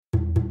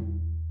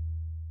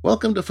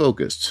Welcome to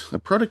Focused, a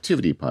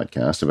productivity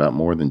podcast about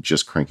more than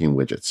just cranking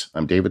widgets.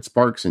 I'm David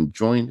Sparks and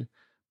joined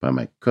by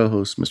my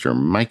co-host, Mr.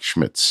 Mike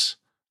Schmitz.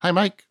 Hi,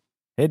 Mike.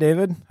 Hey,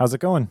 David. How's it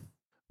going?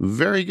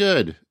 Very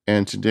good.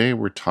 And today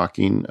we're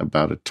talking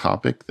about a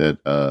topic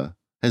that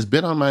has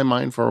been on my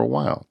mind for a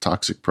while,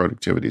 toxic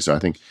productivity. So I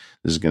think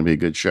this is going to be a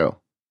good show.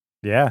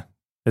 Yeah,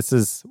 this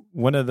is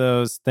one of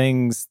those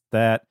things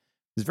that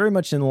is very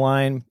much in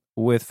line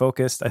with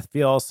Focused. I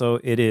feel also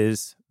it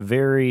is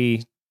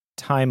very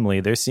timely.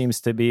 There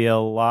seems to be a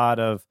lot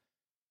of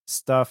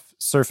stuff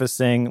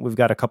surfacing. We've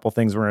got a couple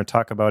things we're going to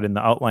talk about in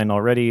the outline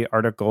already,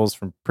 articles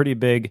from pretty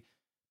big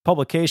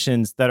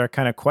publications that are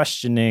kind of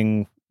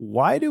questioning,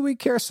 why do we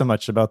care so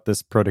much about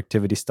this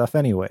productivity stuff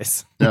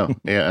anyways? No,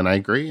 yeah, and I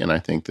agree. And I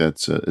think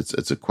that's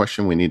it's a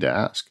question we need to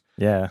ask.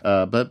 Yeah.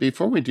 But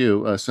before we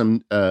do,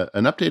 an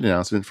update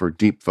announcement for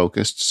Deep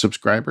Focused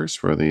subscribers,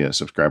 for the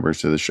subscribers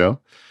to the show.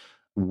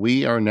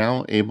 We are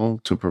now able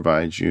to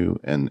provide you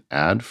an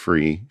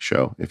ad-free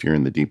show if you're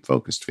in the Deep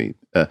Focused feed.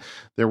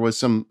 There was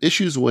some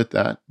issues with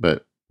that,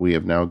 but we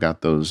have now got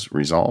those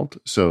resolved.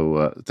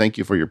 So thank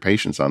you for your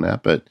patience on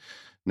that. But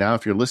now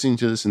if you're listening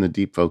to this in the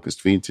Deep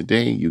Focused feed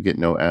today, you get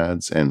no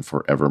ads and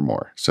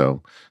forevermore.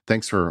 So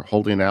thanks for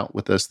holding out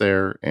with us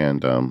there.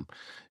 And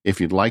if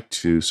you'd like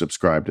to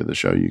subscribe to the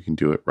show, you can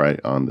do it right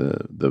on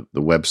the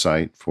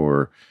website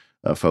for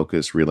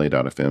Focus,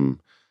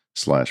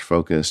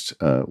 relay.fm/focused.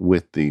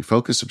 With the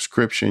Focus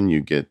subscription,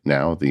 you get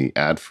now the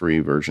ad-free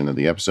version of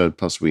the episode.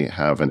 Plus, we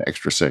have an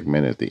extra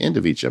segment at the end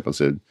of each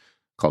episode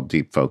called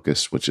Deep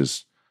Focus, which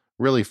is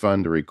really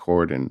fun to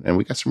record. And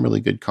we got some really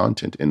good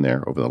content in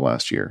there over the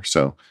last year.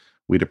 So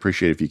we'd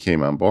appreciate if you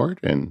came on board.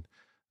 And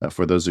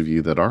for those of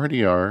you that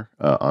already are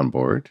on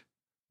board,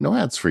 no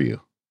ads for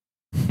you.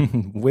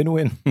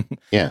 Win-win.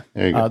 Yeah,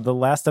 there you go. The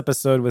last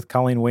episode with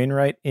Colleen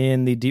Wainwright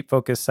in the Deep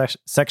Focus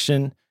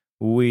section,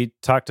 we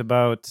talked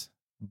about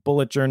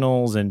bullet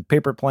journals and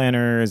paper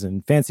planners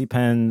and fancy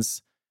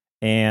pens,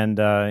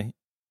 and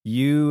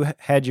you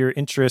had your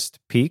interest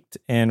piqued,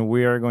 and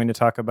we are going to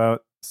talk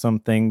about some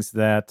things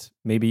that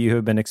maybe you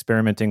have been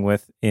experimenting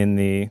with in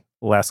the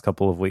last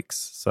couple of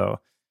weeks. So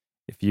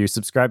if you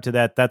subscribe to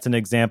that, that's an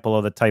example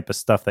of the type of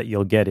stuff that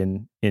you'll get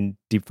in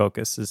Deep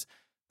Focus, is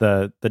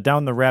the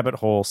down the rabbit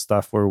hole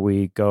stuff where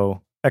we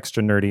go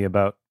extra nerdy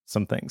about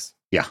some things.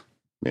 Yeah.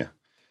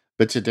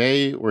 But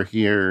today we're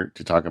here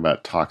to talk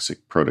about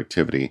toxic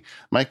productivity.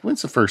 Mike,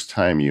 when's the first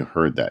time you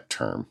heard that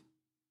term?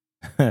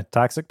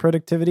 Toxic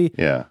productivity?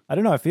 Yeah. I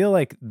don't know. I feel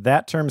like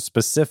that term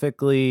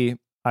specifically,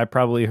 I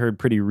probably heard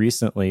pretty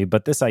recently,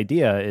 but this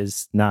idea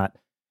is not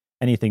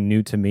anything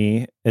new to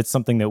me. It's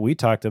something that we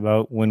talked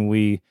about when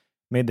we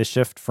made the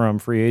shift from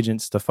free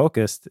agents to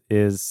focused,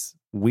 is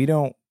we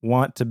don't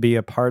want to be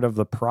a part of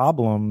the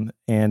problem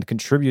and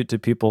contribute to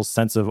people's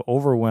sense of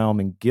overwhelm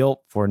and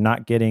guilt for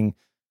not getting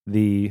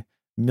the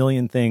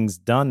million things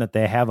done that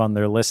they have on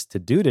their list to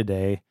do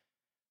today.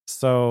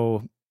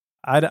 So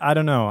I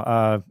don't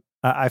know.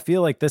 I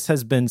feel like this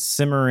has been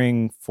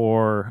simmering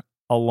for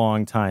a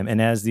long time.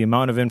 And as the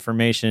amount of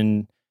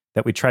information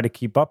that we try to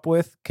keep up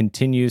with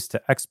continues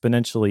to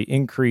exponentially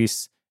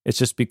increase, it's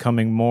just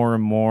becoming more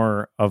and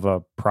more of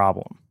a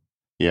problem.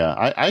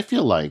 Yeah, I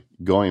feel like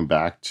going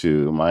back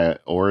to my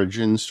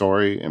origin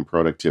story and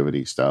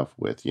productivity stuff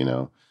with,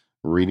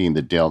 reading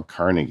the Dale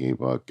Carnegie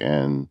book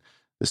and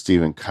the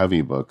Stephen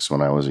Covey books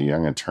when I was a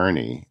young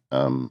attorney,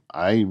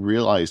 I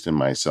realized in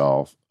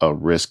myself a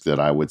risk that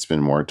I would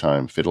spend more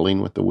time fiddling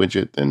with the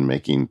widget than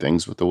making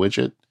things with the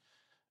widget.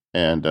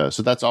 And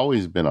so that's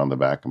always been on the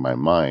back of my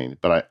mind.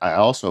 But I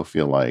also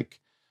feel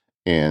like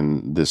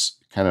in this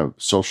kind of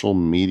social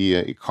media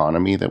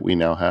economy that we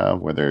now have,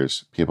 where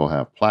people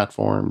have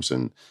platforms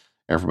and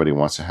everybody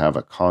wants to have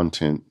a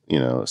content,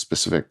 a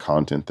specific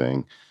content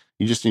thing,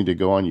 you just need to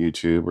go on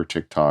YouTube or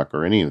TikTok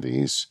or any of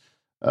these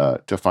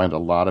to find a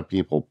lot of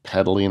people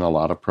peddling a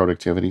lot of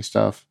productivity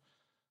stuff.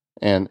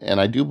 And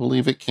I do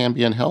believe it can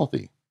be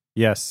unhealthy.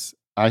 Yes.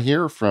 I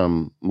hear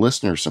from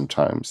listeners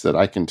sometimes that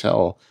I can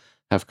tell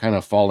have kind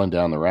of fallen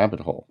down the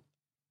rabbit hole.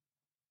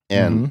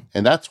 And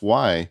that's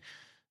why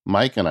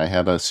Mike and I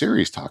had a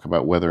serious talk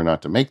about whether or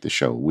not to make the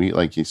show. We,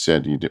 like you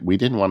said, we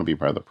didn't want to be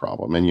part of the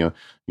problem. And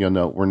you'll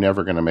know we're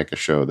never going to make a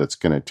show that's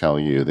going to tell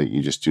you that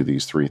you just do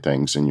these three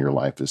things and your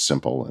life is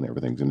simple and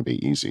everything's going to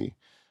be easy.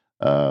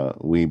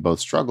 We both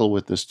struggle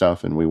with this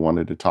stuff, and we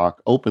wanted to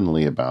talk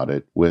openly about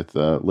it with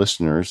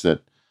listeners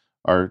that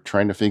are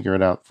trying to figure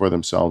it out for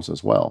themselves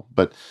as well.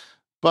 But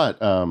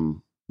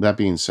that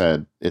being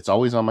said, it's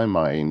always on my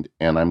mind,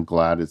 and I'm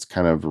glad it's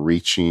kind of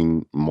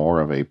reaching more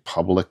of a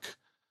public.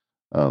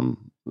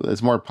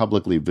 It's more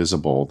publicly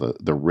visible,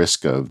 the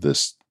risk of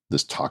this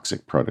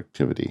toxic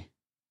productivity.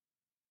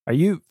 Are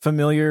you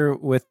familiar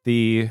with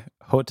the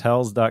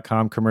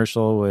Hotels.com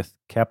commercial with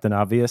Captain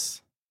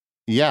Obvious?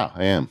 Yeah,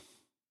 I am.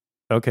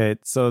 Okay,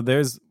 so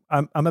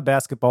I'm a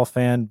basketball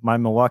fan. My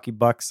Milwaukee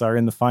Bucks are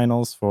in the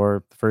finals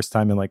for the first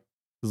time in like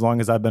as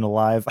long as I've been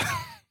alive.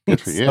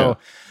 Good for you.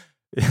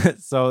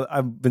 So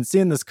I've been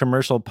seeing this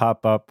commercial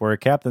pop up where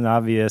Captain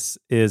Obvious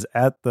is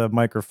at the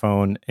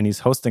microphone and he's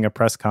hosting a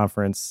press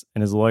conference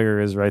and his lawyer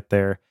is right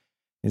there.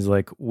 He's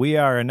like, we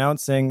are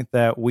announcing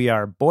that we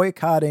are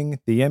boycotting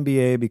the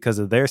NBA because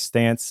of their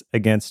stance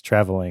against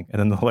traveling. And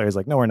then the lawyer's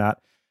like, no, we're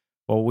not.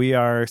 Well, we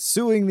are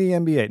suing the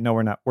NBA. No,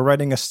 we're not. We're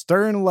writing a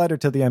stern letter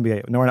to the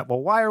NBA. No, we're not.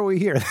 Well, why are we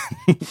here?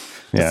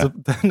 To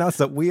announce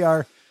that we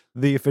are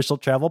the official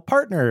travel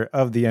partner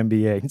of the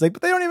NBA. He's like,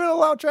 but they don't even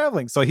allow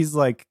traveling. So he's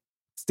like,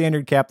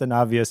 standard Captain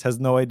Obvious, has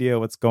no idea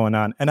what's going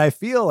on. And I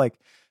feel like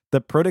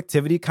the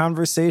productivity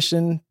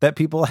conversation that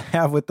people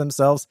have with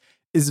themselves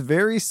is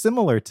very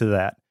similar to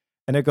that.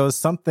 And it goes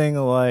something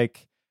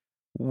like,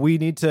 we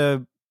need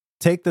to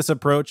take this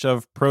approach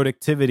of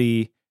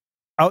productivity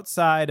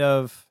outside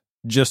of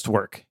just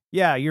work.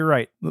 Yeah, you're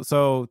right.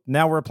 So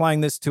now we're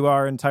applying this to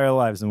our entire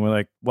lives. And we're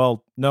like,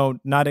 well, no,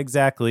 not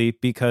exactly,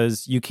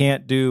 because you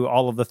can't do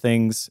all of the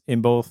things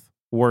in both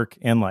work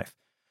and life.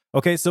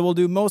 Okay, so we'll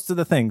do most of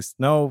the things.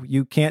 No,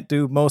 you can't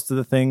do most of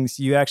the things.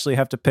 You actually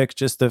have to pick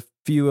just a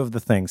few of the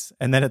things.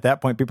 And then at that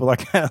point, people are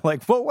kind of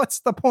like, well, what's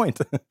the point?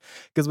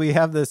 Because we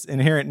have this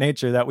inherent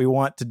nature that we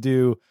want to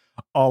do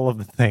all of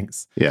the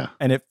things. Yeah.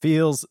 And it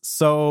feels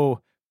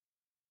so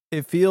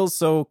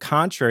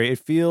contrary. It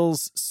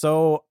feels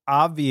so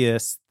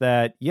obvious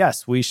that,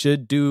 yes, we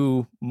should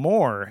do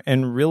more.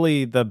 And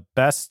really the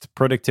best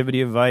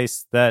productivity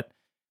advice that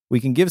we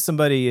can give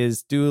somebody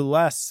is do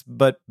less,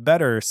 but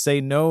better.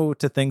 Say no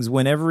to things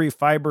when every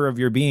fiber of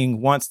your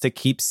being wants to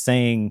keep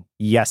saying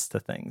yes to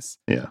things.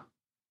 Yeah.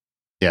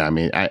 Yeah. I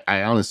mean,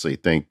 I honestly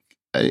think,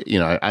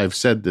 I've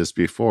said this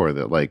before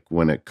that like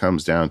when it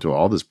comes down to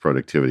all this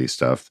productivity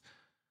stuff,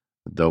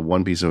 the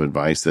one piece of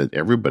advice that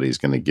everybody's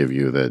going to give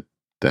you that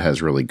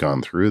has really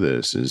gone through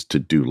this is to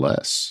do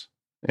less.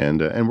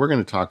 And we're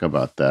going to talk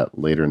about that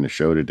later in the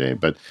show today.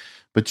 But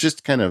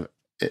just kind of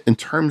in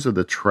terms of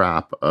the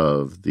trap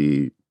of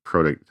the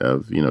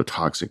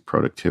toxic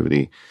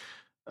productivity,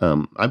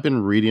 I've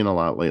been reading a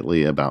lot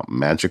lately about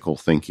magical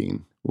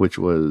thinking, which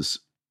was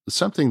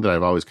something that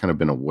I've always kind of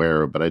been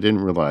aware of, but I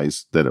didn't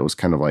realize that it was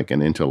kind of like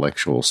an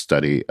intellectual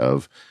study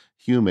of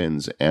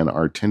humans and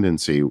our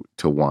tendency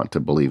to want to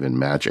believe in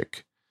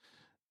magic.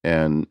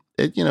 And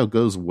it,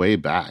 goes way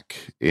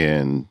back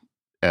in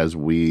as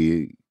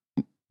we,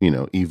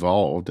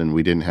 evolved and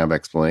we didn't have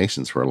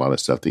explanations for a lot of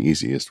stuff. The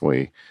easiest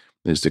way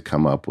is to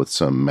come up with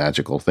some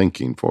magical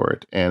thinking for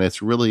it. And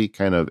it's really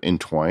kind of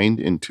entwined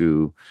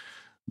into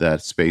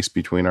that space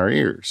between our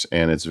ears.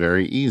 And it's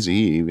very easy,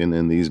 even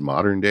in these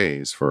modern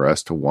days, for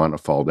us to want to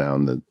fall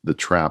down the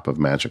trap of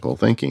magical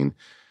thinking.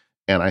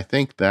 And I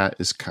think that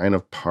is kind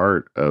of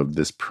part of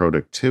this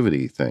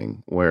productivity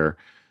thing where,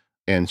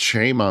 and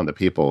shame on the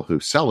people who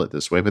sell it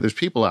this way, but there's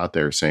people out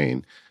there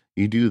saying,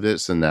 you do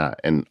this and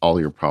that, and all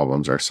your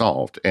problems are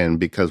solved. And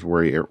because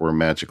we're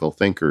magical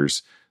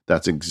thinkers,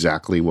 that's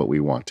exactly what we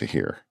want to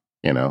hear,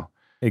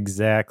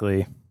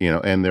 Exactly.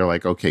 And they're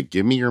like, okay,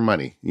 give me your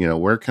money.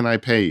 Where can I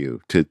pay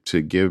you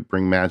to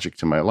bring magic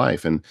to my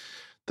life? And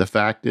the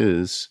fact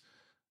is,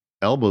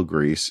 elbow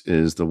grease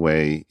is the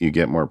way you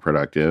get more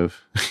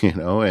productive,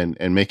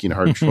 and making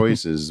hard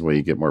choices is the way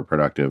you get more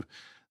productive.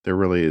 There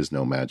really is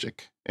no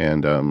magic.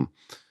 And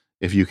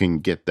if you can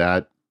get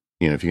that,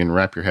 if you can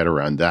wrap your head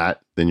around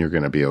that, then you're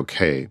going to be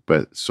okay.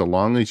 But so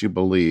long as you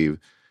believe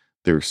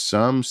there's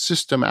some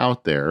system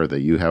out there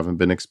that you haven't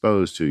been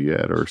exposed to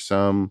yet, or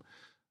some,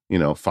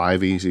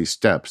 5 easy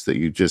steps that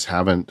you just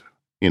haven't,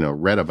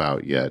 read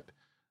about yet,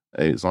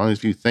 as long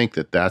as you think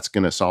that that's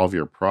going to solve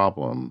your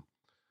problem,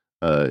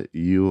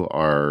 you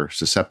are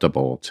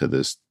susceptible to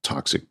this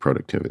toxic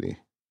productivity.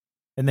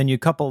 And then you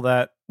couple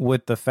that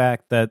with the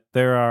fact that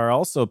there are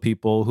also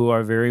people who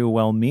are very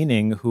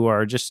well-meaning, who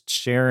are just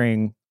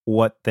sharing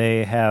what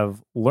they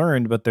have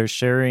learned, but they're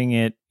sharing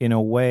it in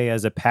a way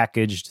as a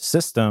packaged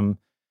system.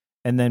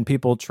 And then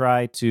people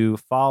try to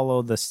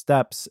follow the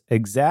steps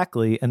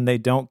exactly, and they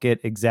don't get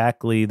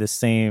exactly the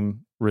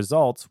same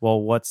results.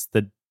 Well, what's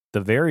the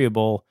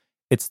variable?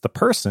 It's the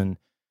person.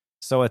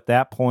 So at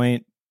that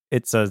point,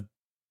 it's a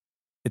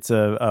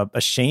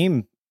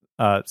shame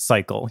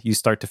cycle. You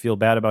start to feel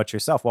bad about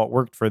yourself. Well, it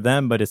worked for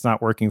them, but it's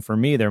not working for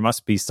me. There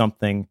must be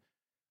something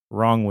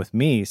wrong with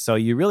me. So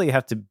you really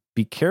have to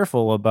be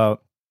careful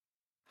about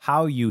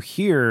how you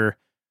hear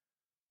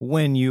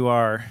when you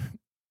are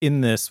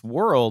in this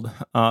world,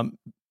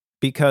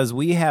 because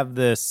we have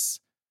this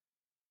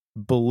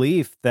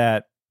belief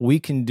that we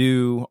can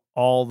do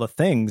all the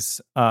things.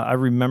 I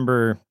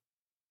remember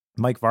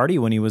Mike Vardy,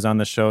 when he was on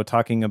the show,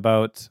 talking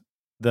about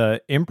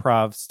the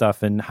improv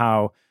stuff and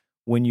how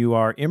when you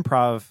are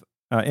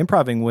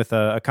improving with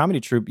a comedy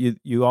troupe,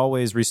 you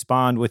always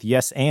respond with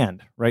yes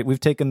and, right? We've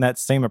taken that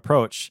same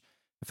approach.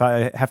 If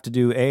I have to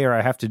do A or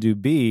I have to do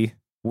B,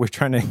 we're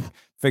trying to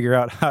figure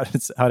out how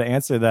to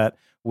answer that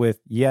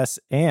with yes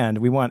and.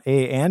 We want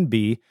A and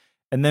B,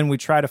 and then we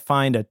try to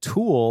find a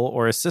tool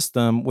or a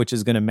system which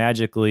is going to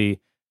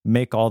magically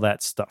make all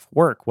that stuff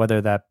work,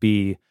 whether that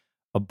be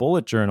a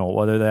bullet journal,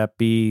 whether that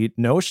be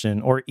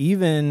Notion or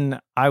even,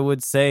 I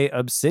would say,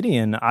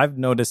 Obsidian. I've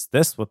noticed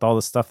this with all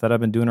the stuff that I've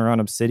been doing around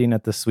Obsidian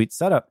at the Suite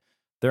Setup.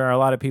 There are a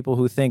lot of people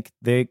who think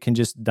they can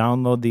just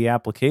download the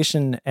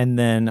application and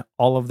then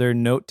all of their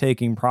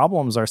note-taking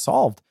problems are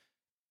solved.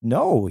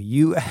 No,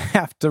 you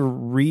have to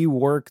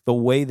rework the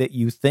way that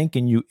you think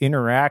and you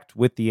interact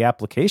with the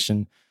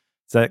application.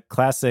 It's that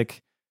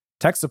classic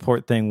tech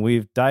support thing.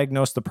 We've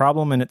diagnosed the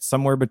problem and it's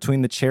somewhere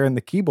between the chair and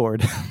the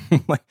keyboard.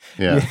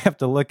 You have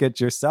to look at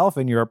yourself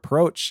and your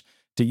approach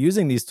to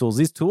using these tools.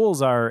 These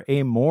tools are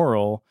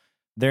amoral.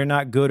 They're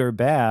not good or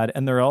bad,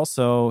 and they're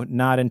also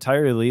not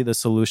entirely the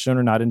solution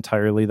or not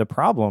entirely the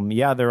problem.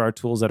 Yeah, there are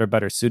tools that are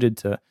better suited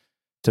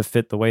to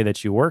fit the way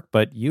that you work,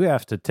 but you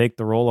have to take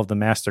the role of the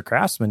master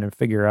craftsman and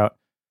figure out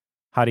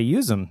how to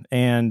use them.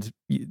 And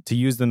to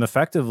use them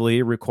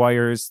effectively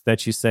requires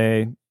that you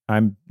say,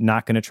 I'm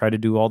not going to try to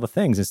do all the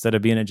things. Instead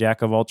of being a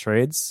jack of all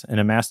trades and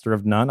a master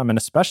of none, I'm going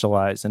to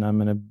specialize and I'm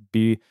going to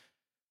be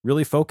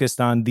really focused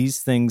on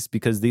these things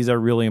because these are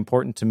really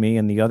important to me.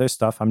 And the other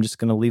stuff, I'm just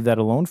going to leave that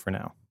alone for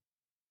now.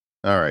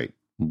 All right.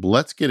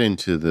 Let's get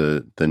into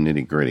the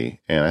nitty gritty.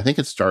 And I think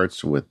it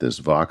starts with this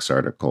Vox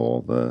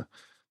article,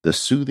 the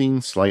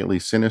soothing, slightly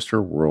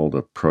sinister world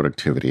of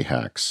productivity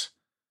hacks.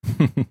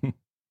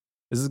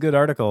 This is a good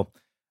article.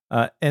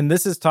 And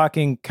this is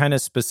talking kind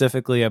of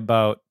specifically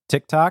about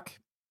TikTok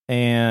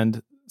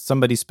and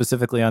somebody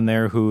specifically on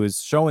there who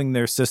is showing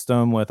their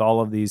system with all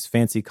of these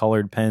fancy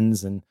colored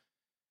pens and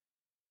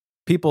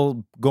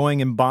people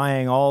going and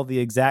buying all the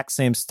exact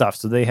same stuff.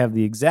 So they have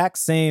the exact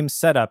same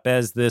setup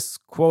as this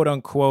quote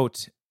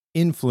unquote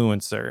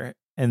influencer.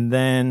 And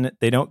then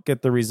they don't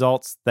get the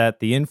results that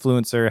the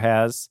influencer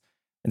has.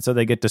 And so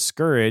they get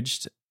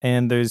discouraged.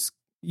 And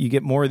you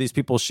get more of these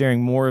people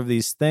sharing more of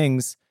these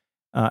things.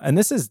 And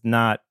this is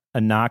not a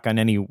knock on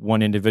any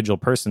one individual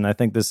person. I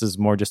think this is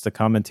more just a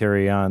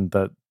commentary on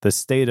the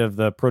state of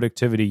the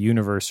productivity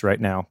universe right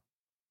now.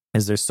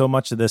 Is there's so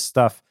much of this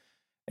stuff.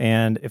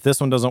 And if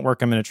this one doesn't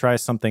work, I'm going to try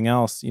something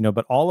else,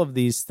 but all of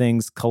these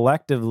things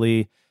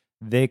collectively,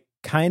 they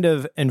kind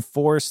of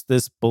enforce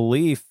this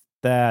belief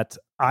that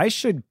I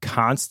should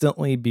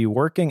constantly be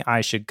working.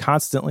 I should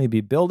constantly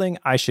be building.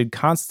 I should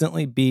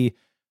constantly be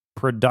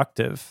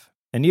productive.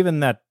 And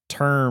even that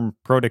term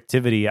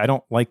productivity, I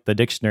don't like the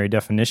dictionary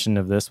definition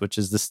of this, which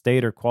is the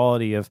state or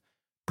quality of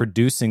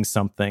producing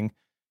something.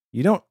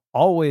 You don't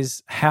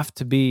always have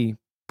to be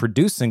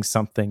producing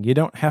something. You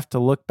don't have to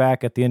look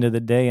back at the end of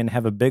the day and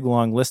have a big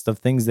long list of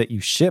things that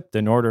you shipped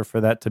in order for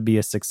that to be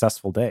a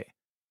successful day.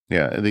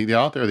 Yeah, the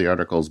author of the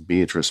article is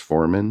Beatrice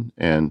Foreman,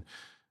 and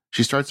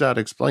she starts out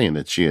explaining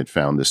that she had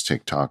found this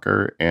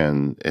TikToker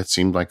and it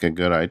seemed like a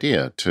good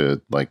idea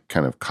to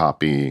kind of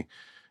copy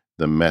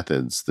the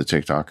methods the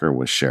TikToker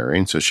was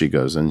sharing. So she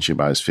goes in, she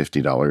buys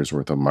 $50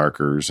 worth of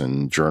markers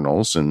and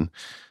journals, and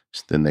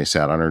then they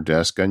sat on her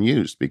desk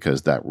unused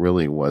because that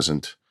really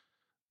wasn't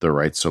the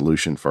right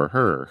solution for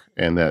her.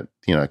 And that,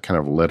 kind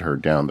of led her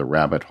down the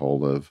rabbit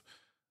hole of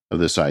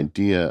this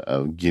idea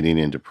of getting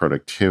into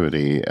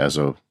productivity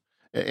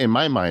in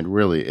my mind,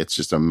 really, it's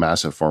just a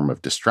massive form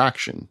of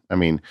distraction. I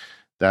mean,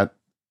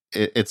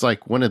 it's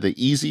like one of the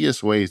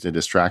easiest ways to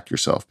distract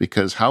yourself,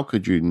 because how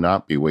could you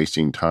not be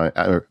wasting time?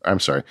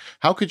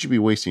 How could you be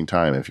wasting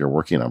time if you're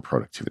working on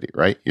productivity,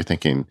 right? You're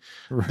thinking,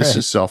 This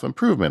is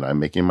self-improvement. I'm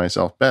making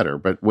myself better.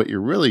 But what you're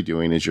really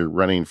doing is you're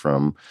running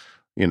from,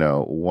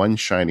 one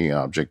shiny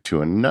object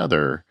to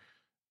another,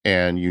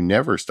 and you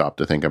never stop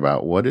to think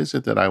about what is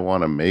it that I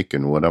want to make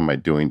and what am I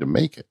doing to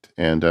make it?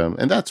 And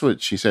that's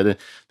what she said.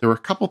 There were a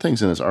couple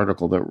things in this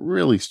article that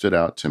really stood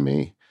out to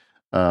me.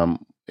 And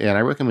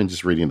I recommend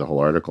just reading the whole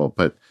article,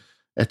 but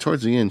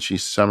towards the end, she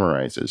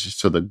summarizes.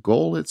 So the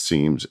goal, it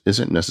seems,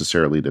 isn't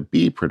necessarily to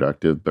be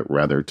productive, but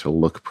rather to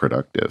look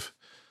productive.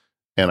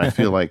 And I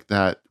feel like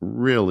that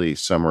really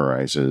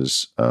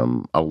summarizes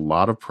a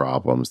lot of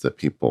problems that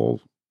people,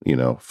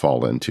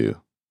 fall into.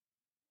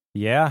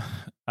 Yeah,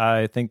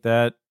 I think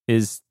that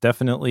is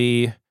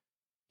definitely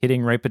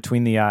hitting right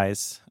between the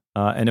eyes.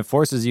 And it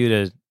forces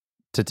you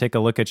to take a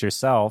look at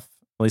yourself.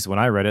 At least when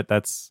I read it,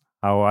 that's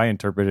how I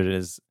interpreted it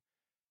is,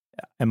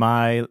 am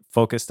I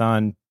focused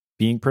on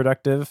being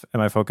productive?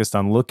 Am I focused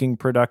on looking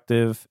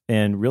productive?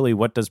 And really,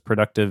 what does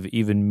productive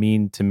even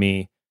mean to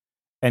me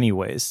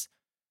anyways?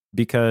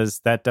 Because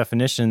that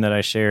definition that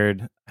I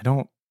shared, I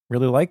don't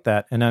really like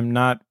that. And I'm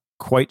not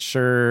quite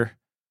sure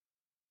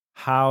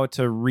how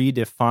to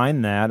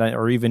redefine that,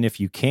 or even if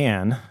you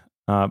can.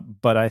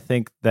 But I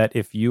think that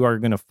if you are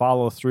going to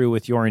follow through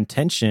with your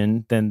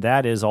intention, then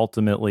that is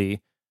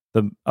ultimately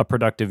a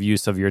productive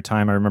use of your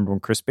time. I remember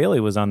when Chris Bailey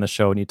was on the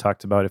show and he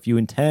talked about if you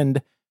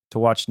intend to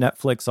watch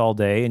Netflix all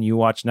day and you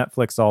watch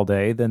Netflix all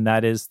day, then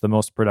that is the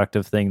most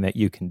productive thing that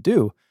you can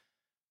do.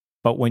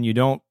 But when you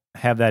don't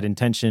have that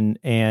intention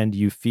and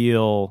you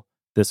feel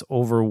this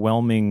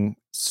overwhelming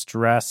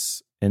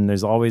stress and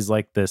there's always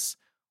like this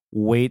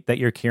weight that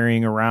you're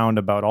carrying around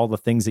about all the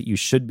things that you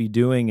should be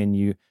doing and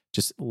you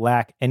just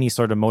lack any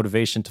sort of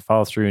motivation to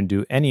follow through and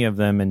do any of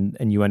them,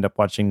 and you end up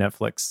watching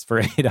Netflix for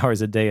 8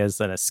 hours a day as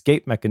an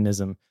escape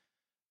mechanism,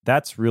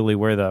 that's really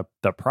where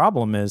the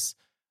problem is.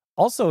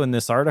 Also in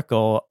this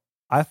article,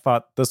 I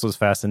thought this was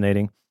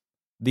fascinating.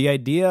 The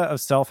idea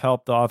of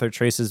self-help, the author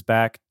traces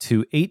back to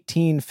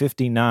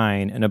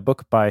 1859 in a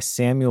book by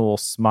Samuel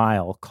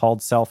Smile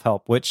called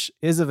Self-Help, which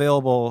is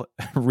available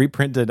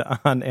reprinted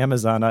on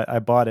Amazon. I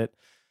bought it.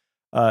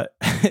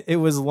 It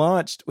was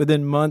launched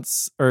within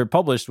months, or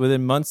published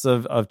within months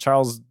of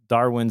Charles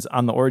Darwin's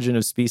On the Origin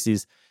of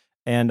Species.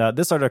 And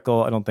this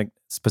article, I don't think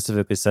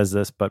specifically says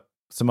this, but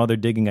some other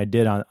digging I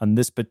did on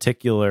this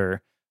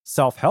particular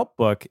self-help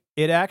book,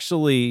 it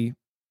actually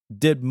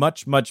did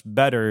much, much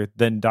better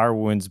than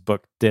Darwin's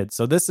book did.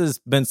 So this has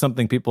been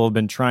something people have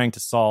been trying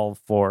to solve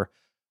for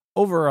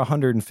over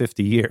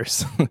 150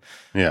 years.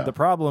 Yeah. The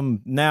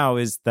problem now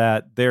is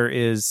that there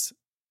is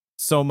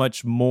so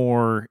much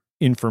more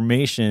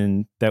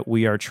information that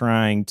we are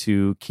trying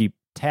to keep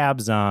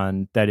tabs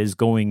on that is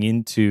going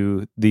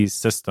into these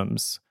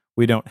systems.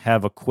 We don't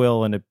have a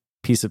quill and a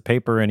piece of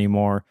paper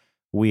anymore.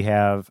 We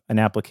have an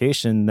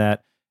application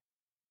that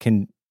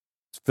can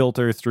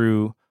filter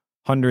through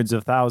hundreds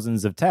of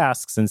thousands of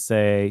tasks and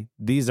say,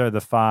 these are the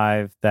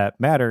 5 that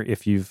matter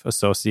if you've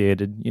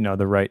associated,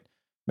 the right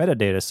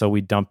metadata. So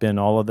we dump in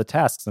all of the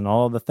tasks and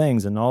all of the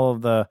things and all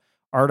of the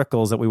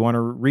articles that we want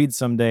to read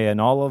someday and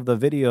all of the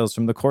videos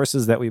from the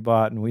courses that we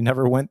bought and we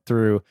never went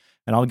through.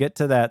 And I'll get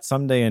to that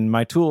someday. And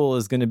my tool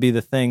is going to be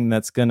the thing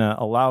that's going to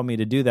allow me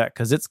to do that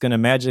because it's going to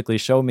magically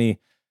show me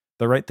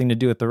the right thing to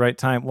do at the right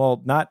time.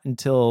 Well, not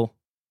until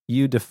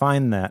you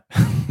define that.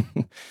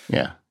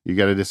 Yeah. You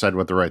got to decide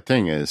what the right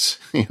thing is,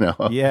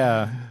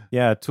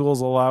 Yeah. Tools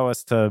allow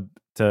us to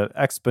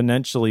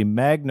exponentially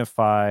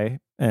magnify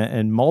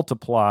and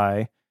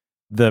multiply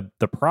the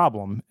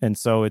problem. And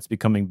so it's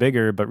becoming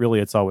bigger, but really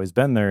it's always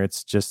been there.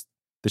 It's just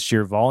the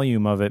sheer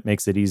volume of it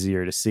makes it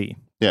easier to see.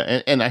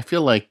 Yeah. And I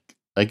feel like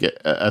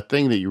a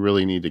thing that you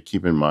really need to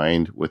keep in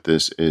mind with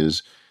this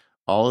is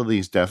all of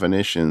these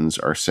definitions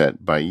are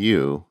set by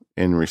you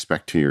in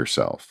respect to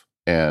yourself.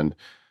 And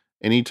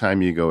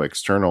anytime you go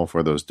external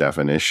for those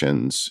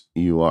definitions,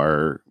 you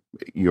are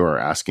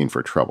asking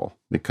for trouble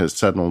because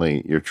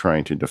suddenly you're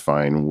trying to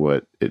define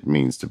what it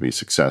means to be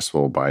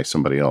successful by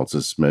somebody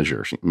else's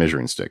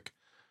measuring stick.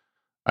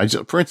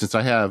 For instance,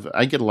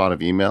 I get a lot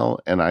of email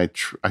and I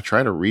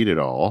try to read it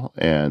all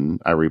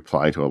and I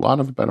reply to a lot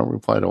of it, but I don't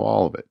reply to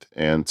all of it.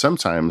 And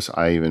sometimes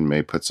I even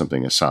may put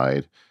something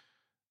aside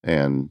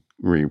and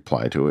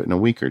reply to it in a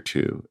week or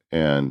two.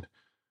 And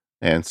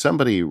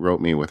somebody wrote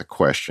me with a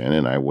question,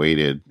 and I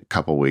waited a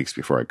couple weeks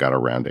before I got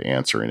around to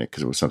answering it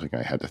because it was something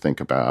I had to think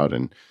about.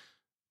 And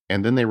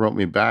then they wrote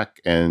me back,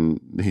 and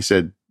he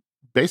said,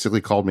 basically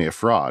called me a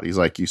fraud. He's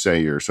like, you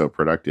say you're so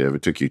productive.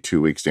 It took you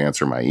 2 weeks to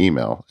answer my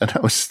email. And I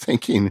was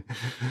thinking,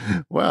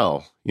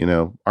 well,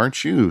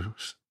 aren't you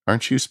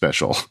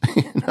special?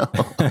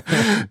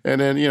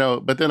 And then,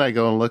 but then I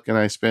go and look and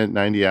I spent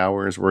 90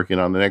 hours working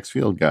on the next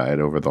field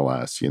guide over the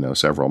last,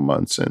 several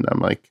months. And I'm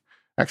like,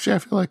 actually, I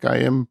feel like I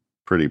am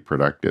pretty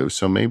productive.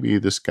 So maybe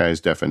this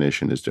guy's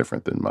definition is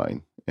different than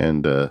mine.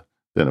 And then,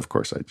 of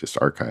course, I just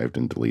archived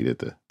and deleted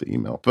the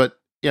email. But,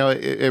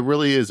 it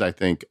really is, I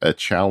think, a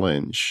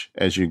challenge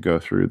as you go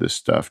through this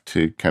stuff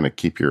to kind of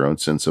keep your own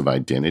sense of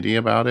identity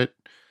about it.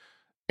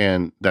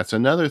 And that's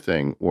another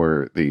thing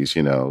where these,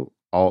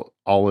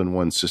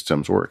 all-in-one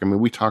systems work. I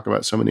mean, we talk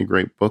about so many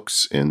great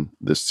books in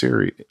this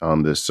series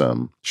on this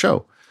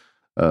show.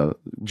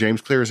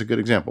 James Clear is a good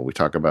example. We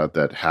talk about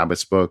that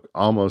habits book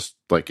almost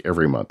like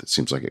every month. It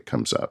seems like it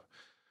comes up.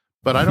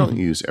 But I don't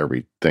use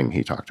everything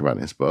he talked about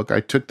in his book. I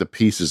took the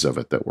pieces of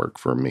it that work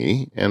for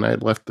me, and I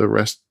left the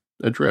rest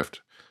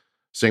adrift.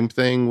 Same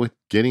thing with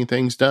getting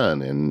things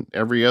done and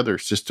every other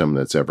system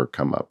that's ever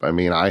come up. I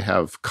mean, I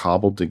have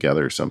cobbled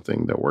together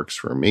something that works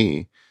for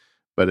me,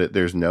 but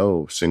there's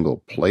no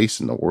single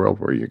place in the world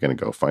where you're going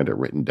to go find it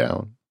written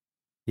down.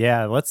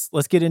 Yeah, let's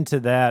get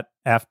into that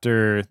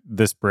after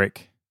this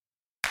break.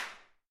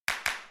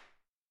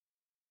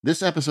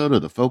 This episode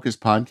of the Focus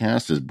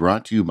Podcast is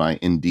brought to you by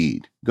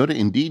Indeed. Go to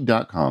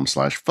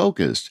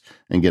Indeed.com/focused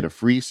and get a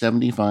free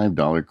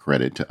 $75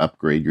 credit to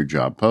upgrade your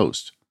job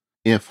post.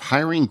 If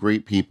hiring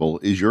great people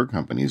is your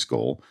company's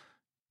goal,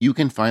 you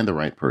can find the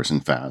right person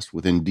fast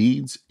with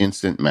Indeed's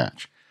Instant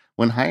Match.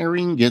 When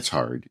hiring gets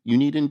hard, you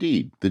need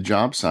Indeed, the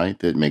job site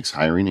that makes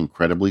hiring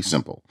incredibly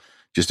simple.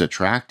 Just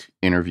attract,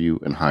 interview,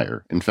 and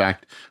hire. In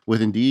fact,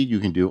 with Indeed,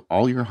 you can do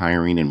all your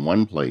hiring in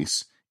one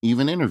place,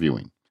 even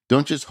interviewing.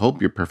 Don't just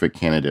hope your perfect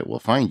candidate will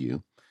find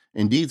you.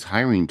 Indeed's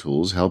hiring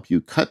tools help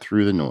you cut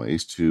through the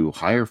noise to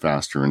hire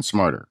faster and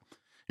smarter.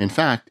 In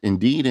fact,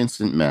 Indeed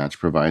Instant Match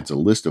provides a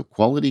list of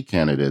quality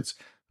candidates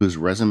whose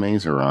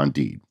resumes are on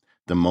Indeed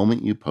the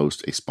moment you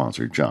post a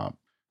sponsored job.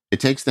 It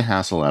takes the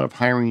hassle out of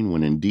hiring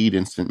when Indeed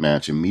Instant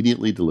Match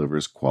immediately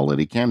delivers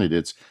quality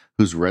candidates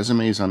whose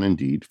resumes on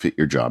Indeed fit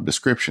your job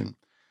description.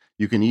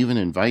 You can even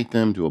invite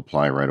them to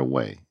apply right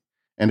away.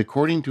 And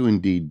according to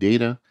Indeed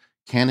data,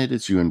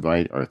 candidates you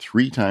invite are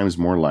 3 times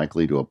more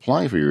likely to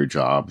apply for your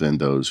job than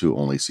those who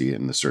only see it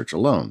in the search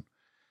alone.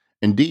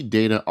 Indeed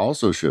data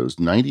also shows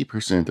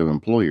 90% of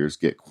employers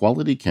get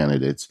quality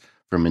candidates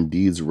from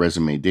Indeed's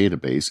resume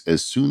database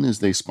as soon as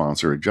they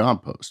sponsor a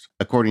job post.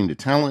 According to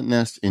Talent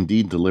Nest,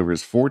 Indeed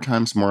delivers 4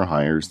 times more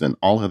hires than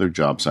all other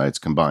job sites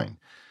combined.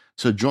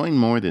 So join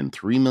more than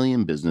 3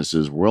 million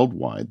businesses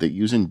worldwide that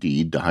use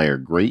Indeed to hire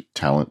great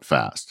talent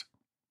fast.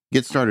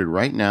 Get started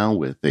right now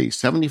with a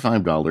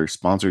 $75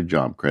 sponsored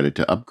job credit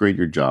to upgrade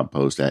your job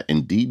post at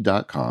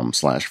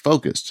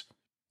Indeed.com/focused.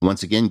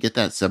 Once again, get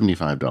that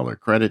 $75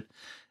 credit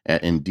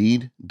at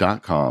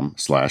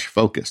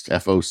Indeed.com/focused,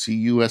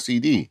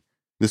 FOCUSED.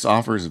 This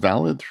offer is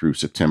valid through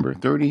September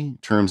 30.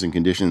 Terms and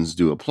conditions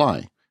do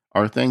apply.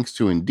 Our thanks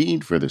to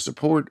Indeed for the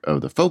support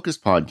of the Focus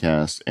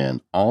Podcast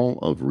and all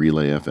of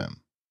Relay FM.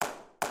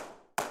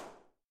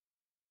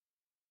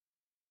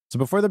 So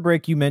before the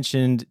break, you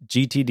mentioned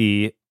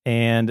GTD,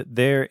 and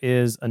there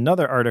is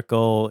another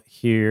article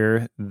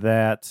here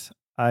that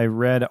I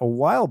read a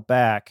while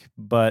back,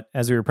 but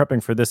as we were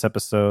prepping for this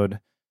episode,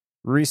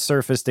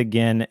 resurfaced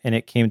again, and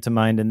it came to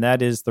mind, and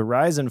that is the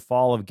rise and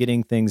fall of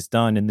getting things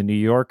done in the New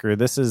Yorker.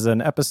 This is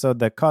an episode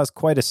that caused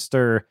quite a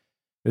stir. It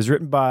was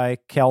written by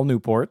Cal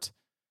Newport,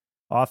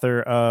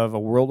 author of A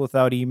World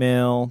Without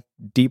Email,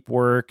 Deep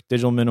Work,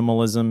 Digital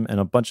Minimalism, and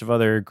a bunch of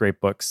other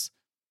great books.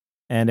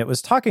 And it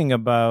was talking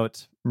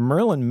about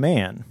Merlin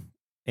Mann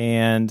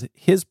and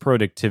his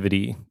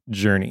productivity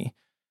journey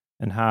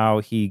and how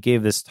he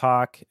gave this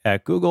talk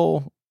at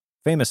Google,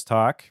 famous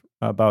talk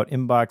about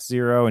Inbox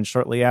Zero. And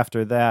shortly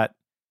after that,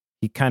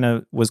 he kind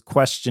of was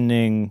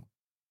questioning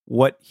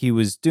what he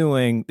was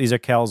doing. These are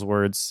Cal's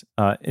words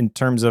in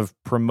terms of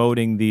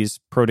promoting these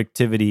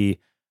productivity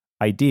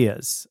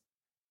ideas.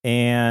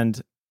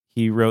 And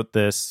he wrote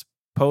this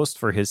post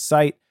for his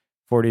site,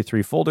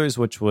 43 Folders,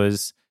 which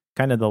was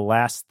kind of the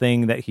last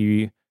thing that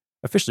he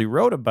officially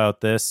wrote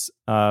about this,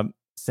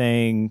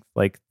 saying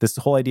like this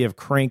whole idea of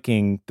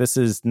cranking, this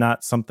is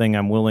not something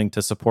I'm willing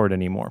to support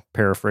anymore.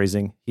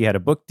 Paraphrasing, he had a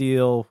book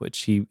deal,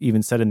 which he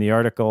even said in the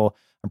article,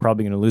 I'm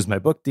probably going to lose my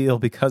book deal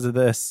because of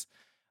this.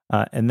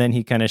 And then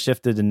he kind of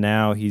shifted, and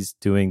now he's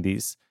doing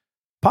these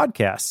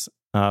podcasts.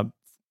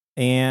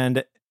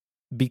 And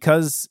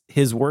because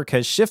his work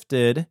has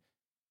shifted,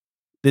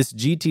 this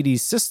GTD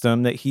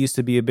system that he used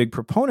to be a big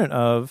proponent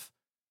of,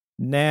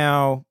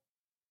 now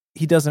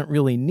he doesn't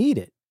really need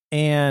it.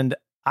 And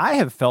I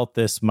have felt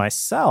this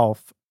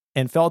myself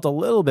and felt a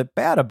little bit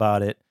bad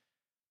about it.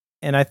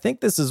 And I think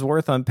this is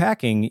worth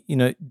unpacking. You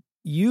know,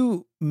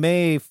 you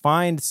may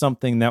find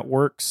something that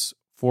works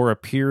for a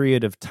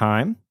period of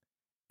time.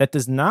 That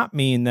does not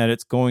mean that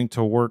it's going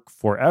to work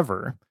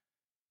forever.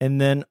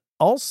 And then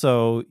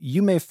also,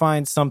 you may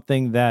find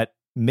something that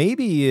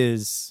maybe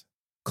is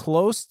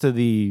close to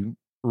the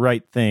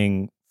right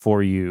thing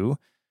for you.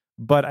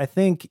 But I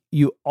think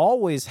you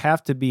always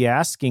have to be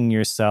asking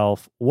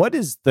yourself, what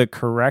is the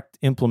correct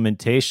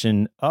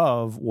implementation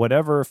of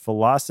whatever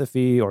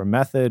philosophy or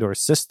method or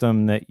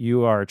system that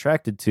you are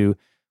attracted to?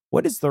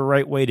 What is the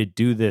right way to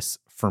do this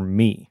for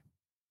me?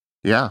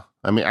 Yeah.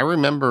 I mean, I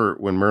remember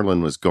when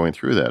Merlin was going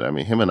through that. I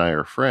mean, him and I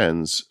are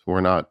friends.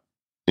 We're not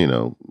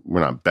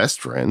best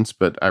friends,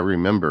 but I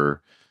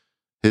remember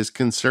his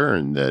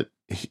concern that,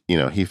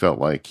 he felt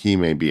like he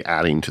may be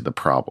adding to the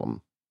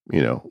problem,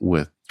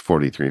 with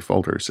 43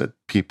 Folders, that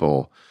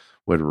people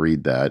would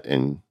read that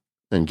and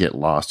get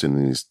lost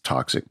in these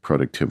toxic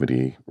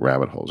productivity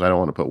rabbit holes. I don't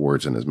want to put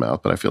words in his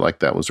mouth, but I feel like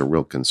that was a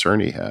real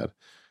concern he had.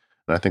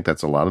 And I think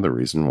that's a lot of the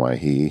reason why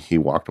he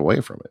walked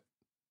away from it.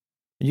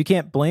 You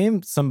can't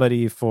blame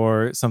somebody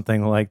for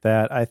something like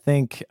that. I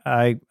think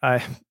I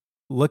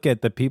look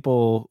at the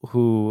people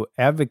who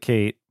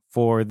advocate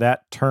for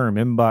that term,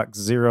 Inbox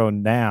Zero,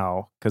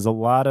 now, because a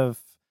lot of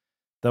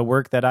the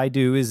work that I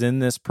do is in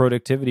this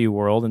productivity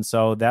world. And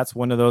so that's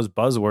one of those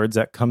buzzwords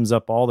that comes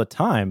up all the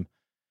time.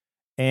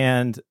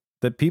 And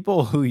the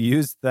people who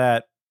use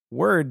that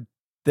word,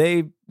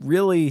 they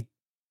really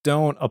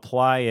don't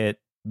apply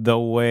it the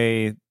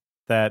way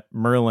that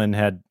Merlin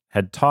had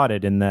taught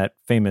it in that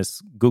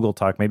famous Google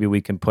talk. Maybe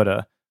we can put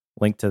a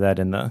link to that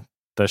in the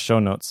show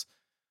notes.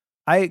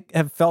 I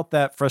have felt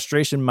that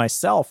frustration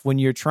myself when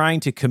you're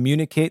trying to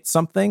communicate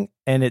something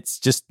and it's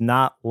just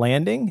not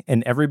landing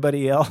and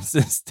everybody else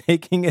is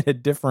taking it a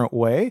different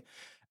way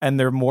and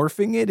they're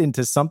morphing it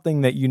into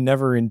something that you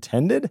never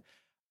intended.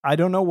 I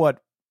don't know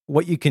what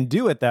you can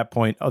do at that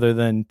point other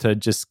than to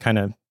just kind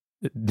of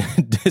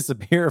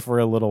disappear for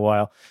a little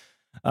while.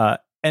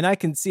 And I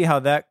can see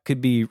how that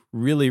could be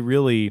really,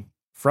 really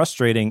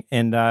frustrating.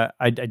 And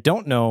I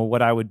don't know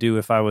what I would do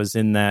if I was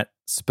in that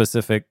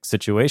specific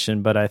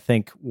situation, but I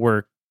think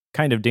we're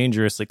kind of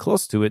dangerously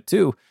close to it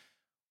too,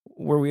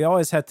 where we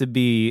always have to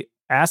be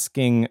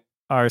asking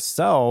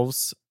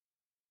ourselves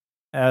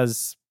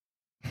as,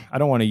 I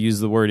don't want to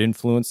use the word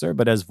influencer,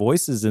 but as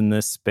voices in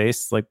this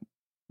space, like,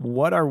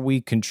 what are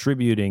we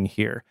contributing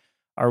here?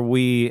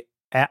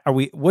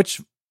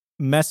 Which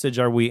message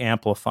are we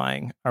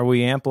amplifying? Are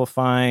we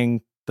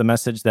amplifying the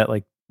message that,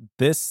 like,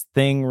 this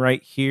thing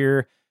right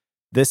here,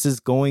 this is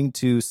going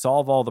to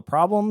solve all the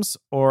problems?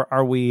 Or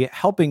are we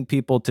helping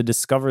people to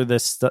discover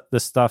this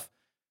stuff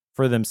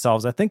for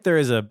themselves? I think there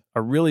is a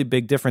really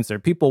big difference there.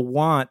 People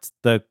want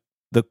the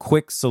the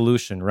quick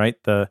solution, right?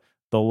 The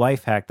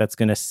life hack that's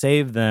going to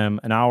save them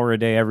an hour a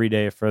day every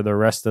day for the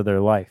rest of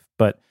their life.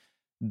 But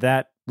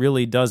that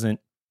really doesn't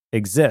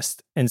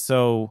exist. And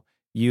so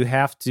you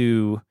have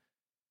to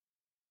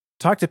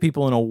talk to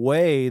people in a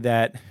way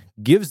that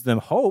gives them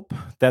hope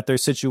that their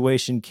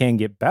situation can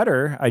get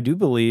better. I do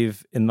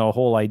believe in the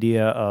whole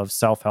idea of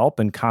self-help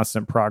and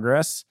constant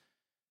progress,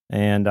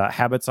 and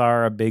habits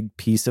are a big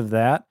piece of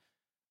that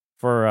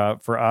for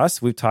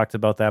us. We've talked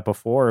about that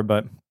before,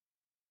 but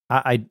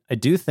I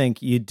do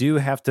think you do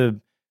have to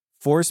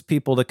force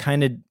people to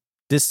kind of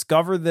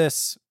discover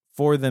this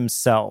for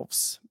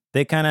themselves.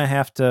 They kind of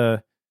have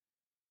to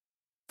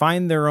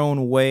find their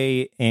own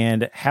way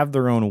and have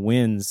their own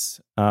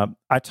wins.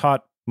 I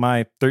taught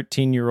my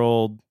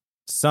 13-year-old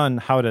son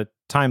how to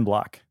time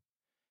block.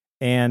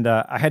 And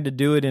I had to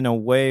do it in a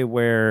way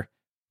where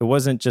it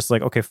wasn't just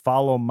like, okay,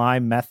 follow my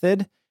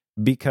method,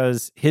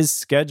 because his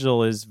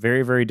schedule is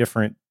very, very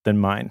different than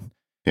mine.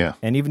 Yeah.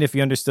 And even if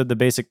he understood the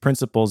basic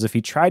principles, if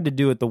he tried to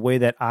do it the way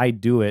that I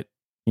do it,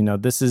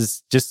 this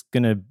is just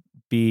going to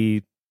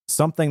be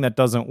something that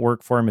doesn't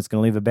work for him. It's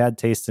going to leave a bad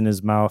taste in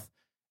his mouth.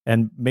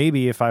 And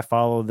maybe if I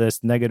follow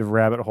this negative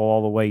rabbit hole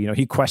all the way,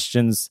 he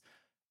questions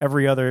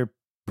every other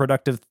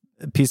productive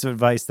piece of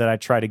advice that I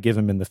try to give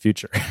him in the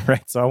future,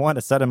 right? So I want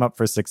to set him up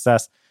for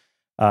success.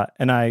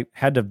 And I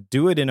had to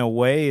do it in a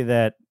way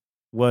that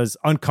was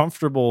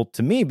uncomfortable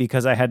to me,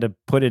 because I had to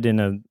put it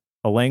in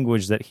a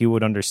language that he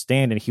would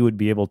understand and he would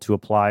be able to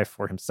apply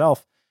for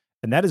himself.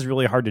 And that is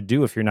really hard to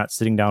do if you're not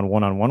sitting down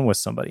one-on-one with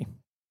somebody.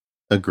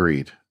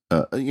 Agreed.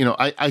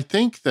 I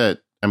think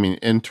that,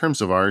 in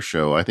terms of our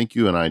show, I think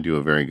you and I do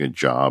a very good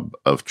job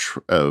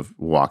of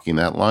walking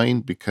that line,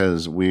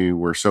 because we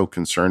were so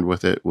concerned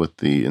with it with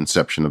the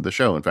inception of the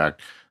show. In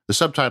fact, the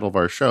subtitle of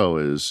our show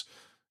is,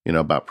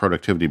 about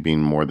productivity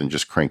being more than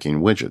just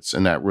cranking widgets.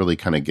 And that really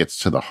kind of gets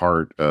to the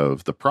heart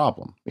of the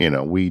problem.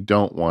 We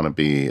don't want to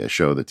be a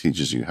show that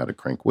teaches you how to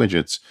crank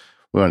widgets.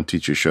 We want to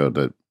teach you a show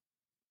that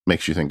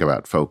makes you think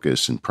about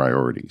focus and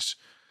priorities.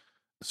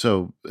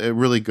 So it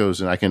really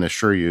goes, and I can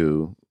assure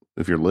you,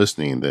 if you're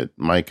listening, that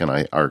Mike and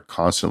I are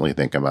constantly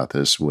thinking about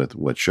this with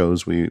what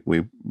shows we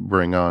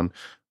bring on,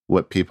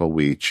 what people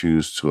we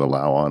choose to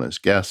allow on as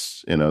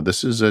guests.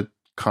 This is a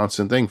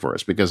constant thing for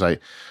us, because I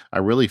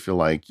really feel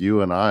like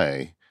you and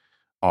I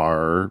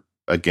are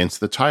against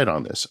the tide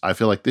on this. I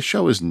feel like this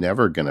show is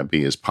never going to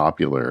be as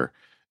popular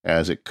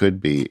as it could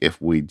be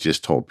if we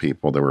just told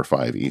people there were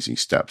 5 easy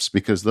steps,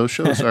 because those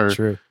shows are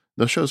True.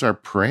 Those shows are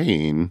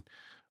preying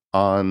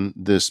on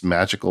this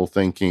magical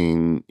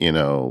thinking.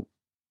 They're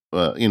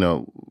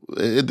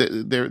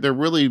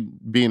really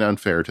being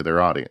unfair to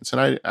their audience.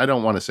 And I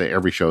don't want to say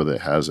every show that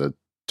has a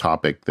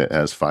topic that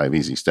has 5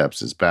 easy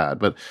steps is bad,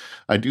 but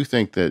I do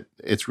think that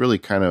it's really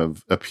kind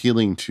of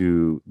appealing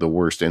to the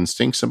worst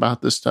instincts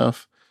about this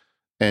stuff,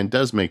 and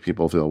does make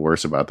people feel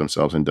worse about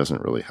themselves, and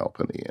doesn't really help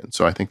in the end.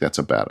 So I think that's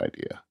a bad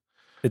idea.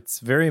 It's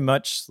very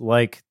much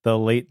like the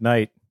late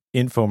night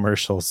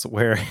infomercials,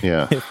 where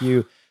if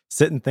you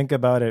sit and think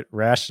about it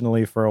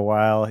rationally for a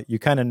while, you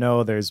kind of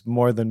know there's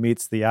more than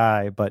meets the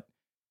eye, but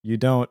you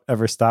don't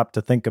ever stop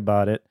to think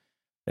about it.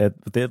 At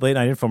the late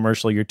night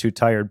infomercial, you're too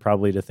tired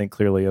probably to think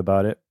clearly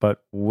about it.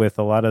 But with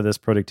a lot of this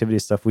productivity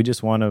stuff, we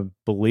just want to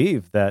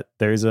believe that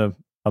there's a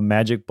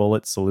magic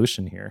bullet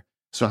solution here.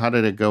 So how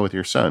did it go with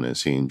your son?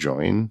 Is he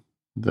enjoying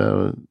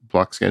the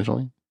block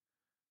scheduling?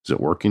 Is it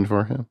working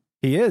for him?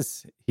 He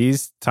is.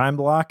 He's time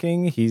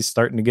blocking. He's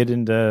starting to get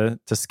into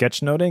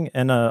sketchnoting.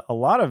 And a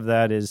lot of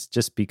that is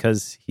just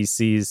because he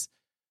sees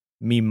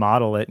me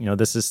model it.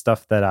 This is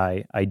stuff that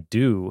I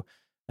do.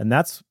 And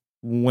that's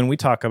when we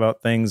talk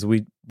about things,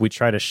 we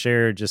try to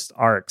share just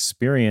our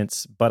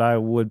experience. But I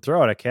would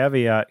throw out a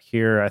caveat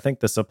here. I think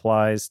this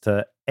applies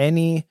to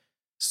any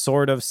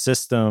sort of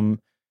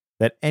system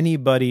that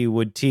anybody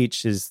would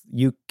teach, is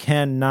you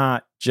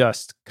cannot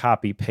just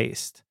copy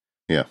paste.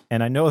 Yeah.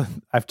 And I know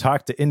I've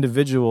talked to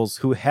individuals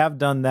who have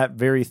done that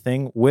very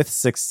thing with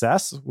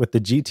success with the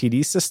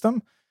GTD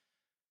system.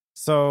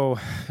 So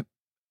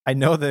I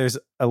know there's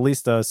at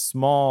least a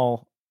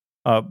small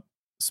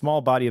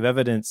body of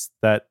evidence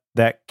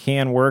that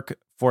can work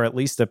for at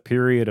least a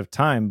period of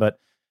time. But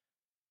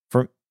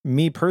for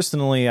me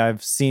personally,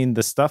 I've seen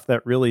the stuff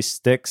that really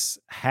sticks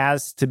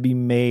has to be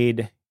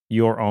made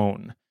your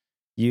own.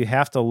 You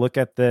have to look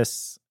at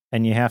this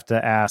and you have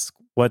to ask,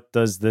 what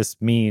does this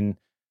mean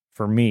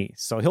for me?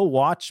 So he'll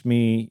watch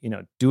me,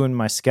 doing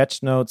my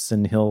sketch notes,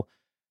 and he'll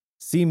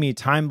see me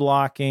time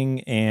blocking,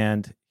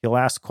 and he'll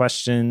ask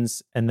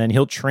questions, and then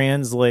he'll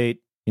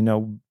translate,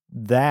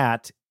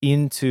 that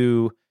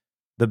into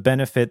the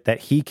benefit that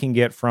he can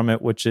get from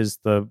it, which is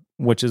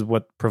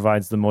what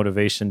provides the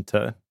motivation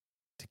to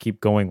keep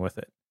going with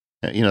it.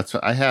 So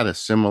I had a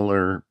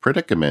similar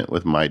predicament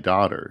with my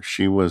daughter.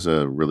 She was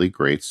a really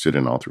great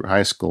student all through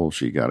high school.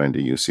 She got into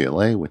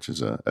UCLA, which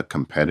is a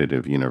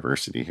competitive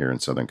university here in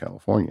Southern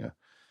California.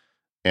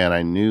 And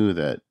I knew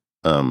that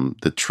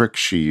the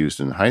tricks she used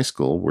in high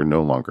school were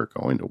no longer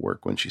going to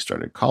work when she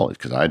started college,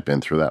 because I'd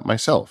been through that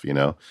myself.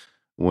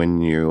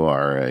 when you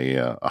are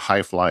a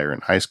high flyer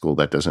in high school,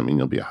 that doesn't mean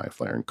you'll be a high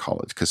flyer in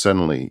college, because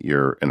suddenly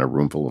you're in a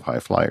room full of high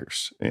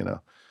flyers,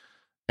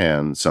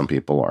 and some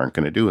people aren't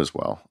going to do as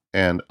well.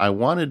 And I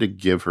wanted to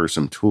give her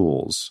some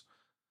tools,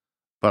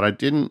 but I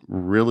didn't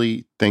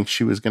really think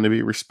she was going to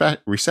be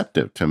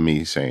receptive to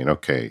me saying,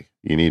 okay,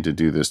 you need to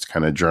do this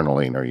kind of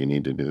journaling, or you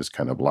need to do this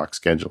kind of block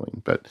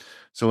scheduling. But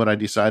so what I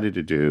decided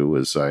to do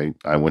was I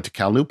went to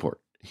Cal Newport.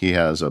 He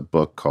has a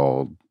book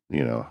called,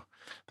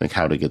 like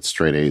How to Get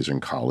Straight A's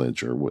in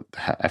College, or what,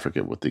 I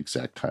forget what the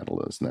exact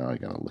title is now. I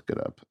got to look it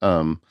up.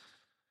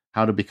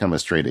 How to Become a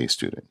Straight A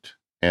Student.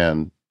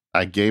 And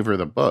I gave her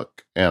the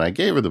book, and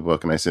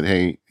I said,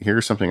 hey,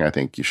 here's something I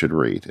think you should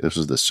read. This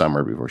was the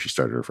summer before she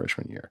started her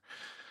freshman year.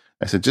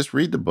 I said, just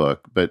read the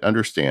book, but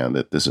understand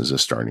that this is a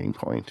starting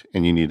point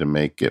and you need to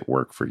make it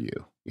work for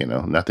you.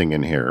 Nothing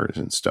in here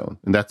is in stone.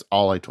 And that's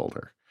all I told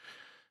her.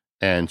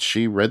 And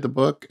she read the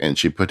book and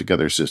she put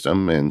together a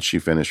system, and she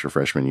finished her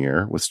freshman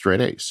year with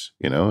straight A's,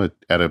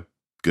 at a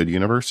good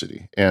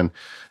university. And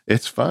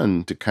it's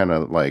fun to kind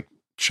of like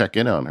check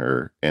in on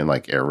her, and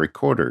like every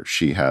quarter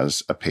she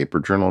has a paper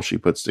journal she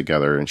puts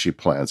together and she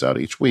plans out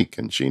each week,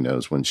 and she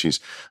knows when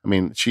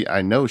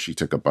I know she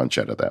took a bunch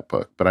out of that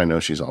book, but I know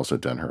she's also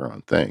done her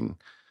own thing.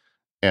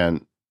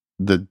 And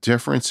the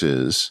difference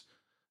is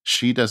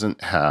she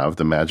doesn't have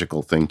the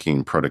magical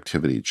thinking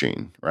productivity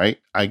gene, right?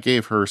 I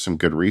gave her some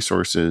good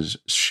resources.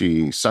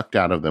 She sucked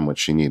out of them what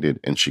she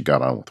needed, and she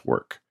got on with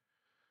work.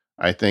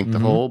 I think the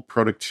whole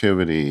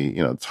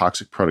productivity,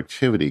 toxic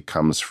productivity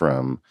comes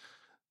from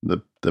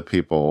the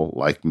people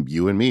like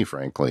you and me,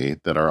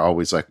 frankly, that are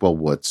always like, well,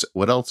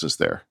 what else is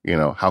there?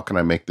 How can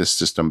I make this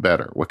system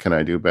better? What can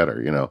I do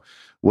better?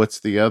 What's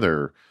the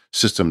other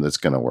system that's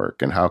going to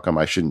work? And how come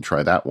I shouldn't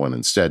try that one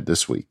instead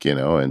this week?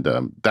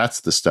 And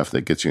that's the stuff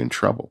that gets you in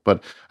trouble.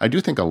 But I do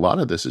think a lot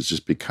of this is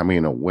just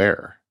becoming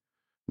aware.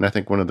 And I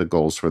think one of the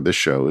goals for this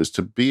show is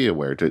to be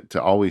aware,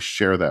 to always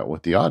share that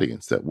with the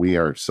audience, that we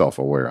are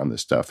self-aware on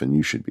this stuff, and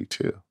you should be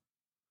too.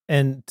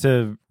 And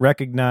to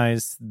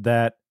recognize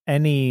that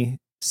any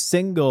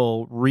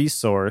single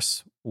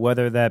resource,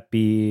 whether that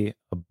be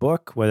a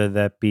book, whether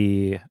that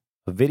be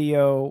a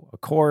video, a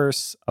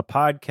course, a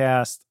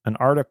podcast, an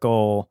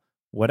article,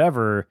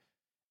 whatever,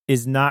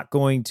 is not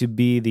going to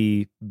be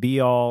the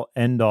be-all,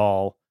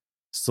 end-all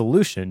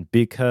solution,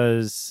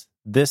 because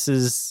this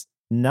is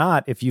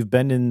not, if you've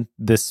been in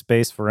this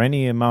space for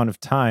any amount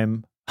of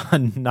time, a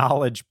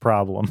knowledge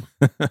problem.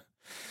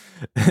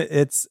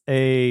 It's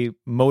a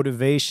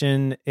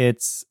motivation,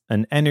 it's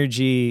an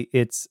energy,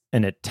 it's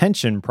an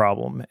attention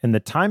problem. And the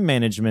time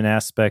management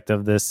aspect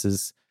of this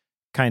is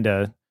kind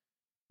of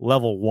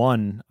level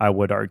one, I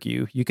would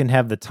argue. You can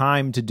have the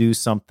time to do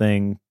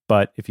something,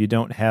 but if you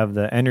don't have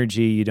the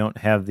energy, you don't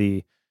have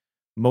the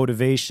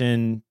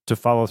motivation to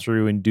follow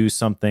through and do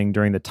something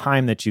during the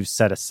time that you've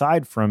set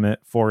aside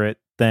for it,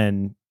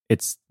 then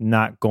it's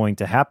not going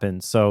to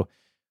happen. So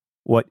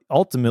what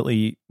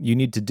ultimately you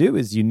need to do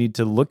is you need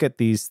to look at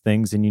these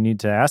things and you need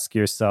to ask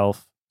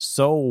yourself,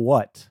 so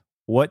what?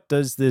 What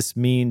does this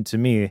mean to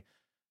me?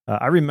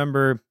 I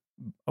remember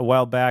a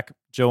while back,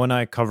 Joe and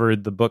I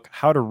covered the book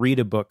How to Read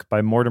a Book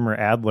by Mortimer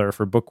Adler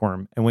for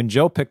Bookworm. And when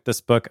Joe picked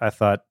this book, I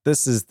thought,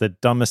 this is the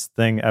dumbest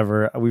thing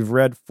ever. We've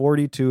read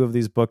 42 of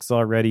these books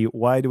already.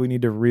 Why do we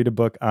need to read a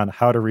book on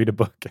how to read a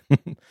book?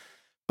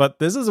 But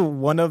this is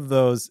one of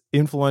those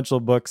influential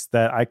books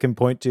that I can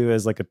point to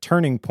as like a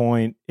turning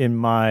point in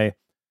my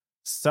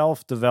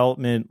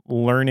self-development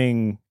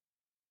learning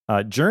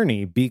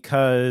journey,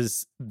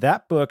 because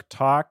that book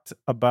talked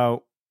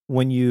about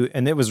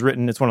and it was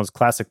written, it's one of those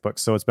classic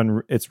books, so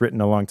it's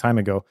written a long time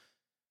ago.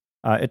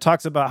 It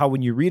talks about how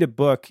when you read a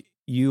book,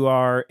 you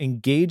are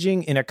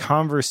engaging in a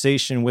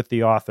conversation with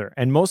the author.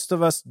 And most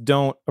of us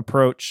don't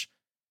approach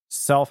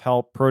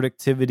self-help,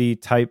 productivity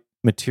type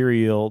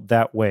material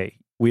that way.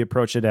 We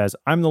approach it as,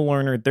 I'm the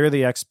learner, they're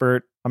the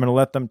expert, I'm going to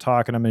let them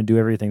talk, and I'm going to do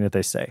everything that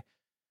they say.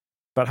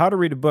 But How to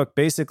Read a Book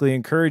basically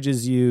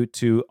encourages you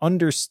to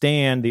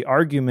understand the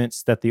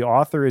arguments that the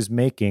author is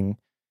making,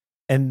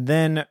 and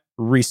then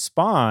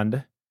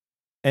respond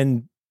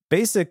and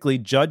basically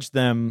judge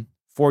them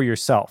for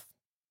yourself.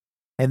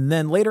 And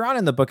then later on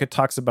in the book, it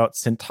talks about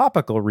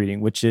syntopical reading,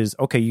 which is,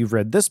 okay, you've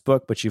read this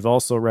book, but you've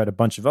also read a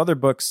bunch of other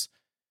books.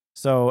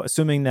 So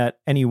assuming that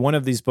any one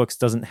of these books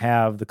doesn't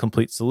have the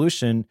complete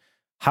solution,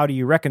 how do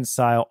you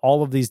reconcile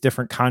all of these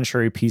different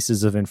contrary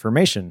pieces of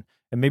information?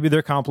 And maybe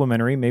they're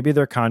complementary, maybe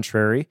they're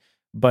contrary,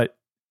 but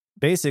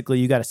basically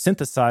you got to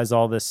synthesize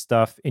all this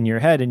stuff in your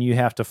head, and you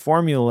have to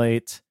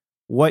formulate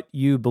what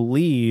you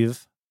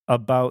believe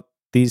about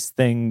these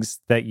things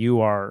that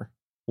you are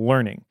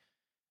learning.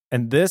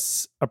 And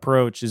this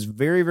approach is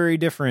very, very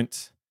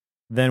different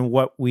than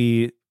what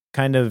we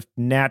kind of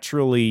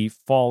naturally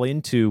fall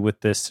into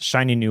with this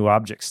shiny new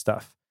object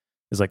stuff.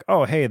 It's like,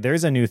 oh, hey,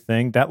 there's a new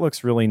thing. That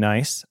looks really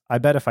nice. I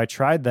bet if I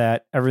tried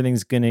that,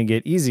 everything's going to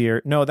get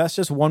easier. No, that's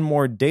just one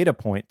more data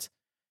point.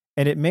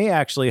 And it may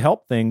actually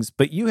help things,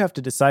 but you have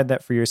to decide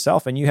that for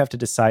yourself, and you have to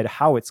decide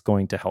how it's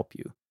going to help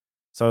you.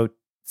 So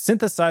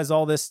synthesize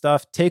all this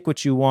stuff, take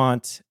what you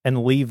want,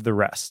 and leave the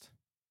rest.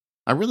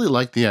 I really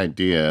like the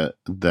idea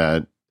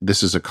that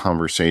this is a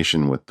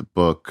conversation with the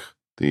book,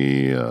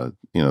 the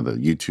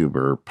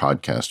YouTuber,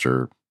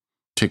 podcaster,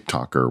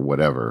 TikToker,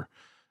 whatever,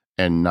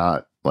 and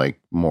not like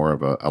more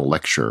of a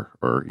lecture,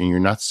 or you're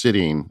not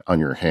sitting on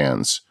your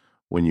hands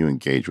when you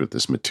engage with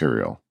this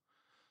material.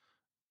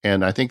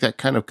 And I think that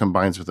kind of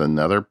combines with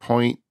another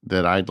point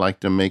that I'd like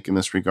to make in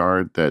this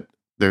regard, that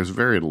there's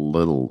very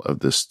little of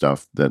this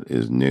stuff that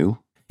is new.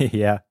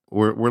 Yeah.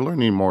 We're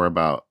learning more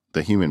about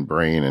the human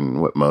brain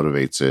and what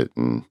motivates it,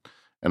 and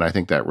I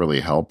think that really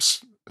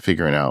helps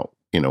figuring out,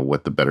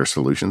 what the better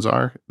solutions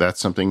are.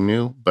 That's something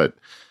new. But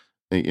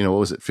what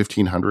was it,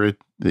 1500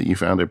 that you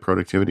found a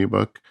productivity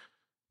book?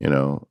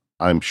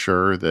 I'm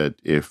sure that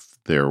if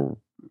there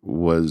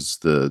was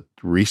the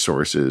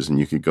resources and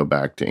you could go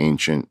back to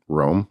ancient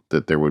Rome,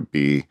 that there would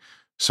be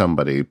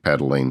somebody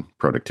peddling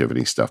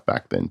productivity stuff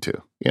back then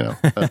too.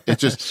 It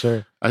just,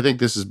 Sure. I think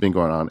this has been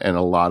going on, and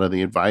a lot of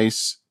the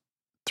advice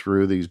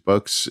through these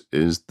books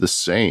is the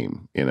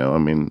same. I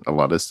mean, a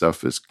lot of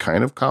stuff is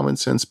kind of common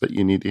sense, but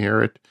you need to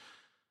hear it.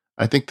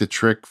 I think the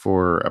trick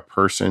for a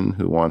person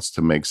who wants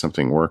to make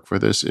something work for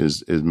this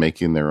is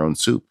making their own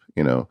soup.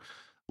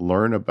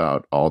 Learn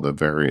about all the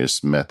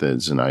various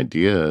methods and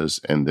ideas,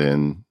 and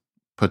then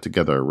put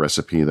together a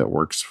recipe that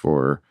works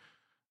for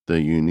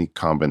the unique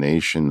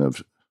combination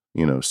of,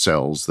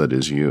 cells that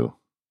is you.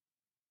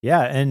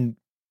 Yeah. And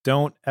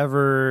don't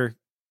ever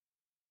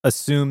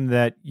assume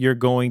that you're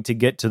going to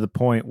get to the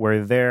point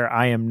where there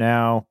I am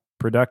now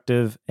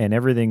productive and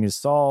everything is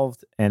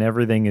solved and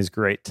everything is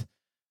great.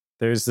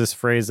 There's this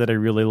phrase that I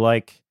really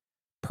like,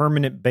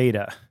 permanent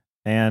beta.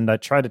 And I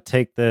try to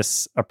take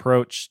this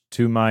approach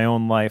to my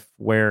own life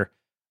where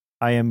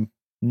I am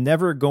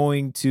never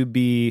going to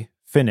be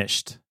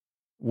finished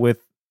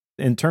with,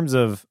 in terms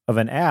of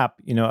an app,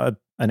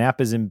 an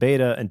app is in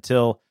beta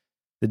until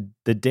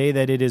the day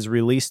that it is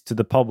released to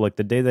the public,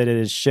 the day that it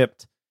is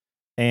shipped.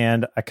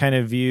 And I kind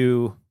of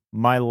view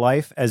my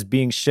life as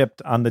being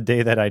shipped on the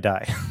day that I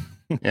die.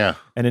 Yeah.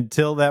 And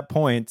until that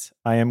point,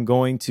 I am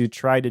going to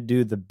try to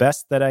do the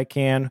best that I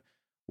can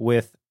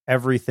with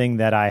everything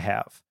that I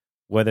have,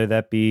 whether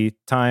that be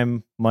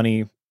time,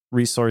 money,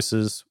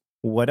 resources,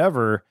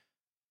 whatever.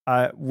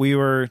 We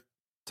were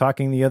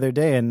talking the other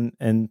day,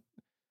 and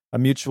a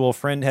mutual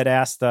friend had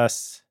asked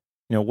us,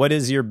 what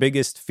is your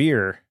biggest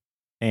fear?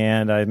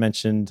 And I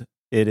mentioned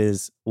it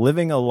is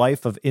living a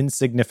life of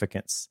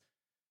insignificance.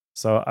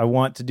 So I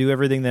want to do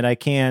everything that I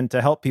can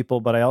to help people,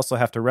 but I also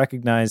have to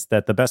recognize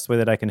that the best way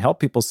that I can help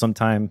people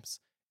sometimes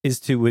is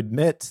to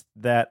admit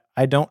that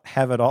I don't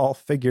have it all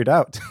figured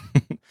out.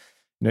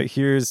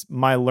 Here's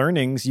my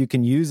learnings. You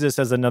can use this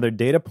as another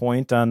data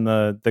point on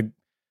the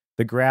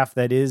graph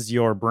that is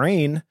your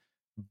brain,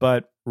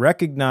 but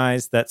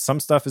recognize that some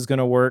stuff is going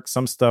to work,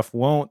 some stuff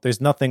won't. There's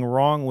nothing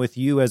wrong with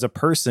you as a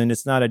person.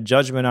 It's not a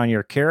judgment on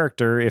your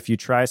character if you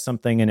try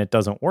something and it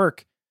doesn't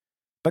work.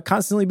 But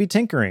constantly be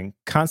tinkering,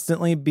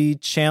 constantly be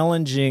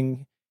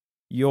challenging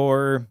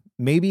your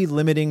maybe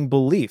limiting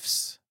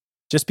beliefs.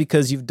 Just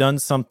because you've done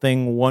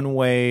something one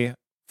way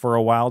for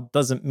a while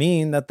doesn't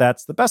mean that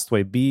that's the best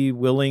way. Be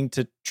willing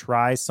to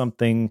try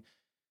something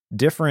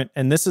different.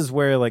 And this is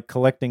where, like,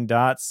 collecting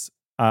dots,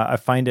 I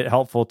find it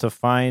helpful to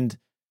find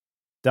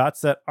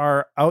dots that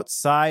are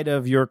outside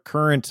of your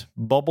current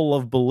bubble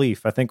of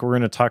belief. I think we're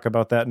going to talk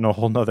about that in a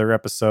whole nother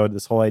episode,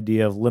 this whole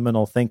idea of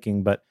liminal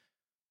thinking. But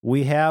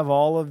we have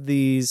all of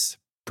these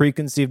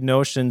preconceived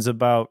notions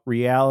about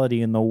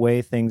reality and the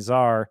way things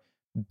are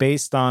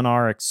based on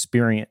our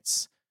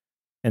experience.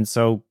 And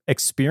so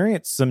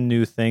experience some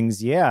new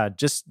things. Yeah,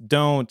 just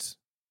don't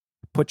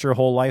put your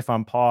whole life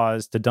on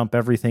pause to dump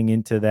everything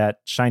into that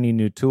shiny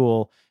new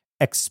tool,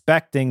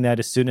 expecting that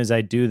as soon as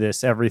I do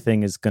this,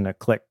 everything is going to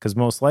click, because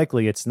most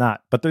likely it's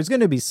not. But there's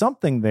going to be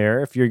something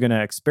there. If you're going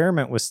to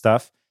experiment with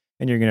stuff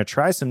and you're going to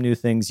try some new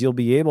things, you'll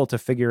be able to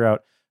figure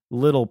out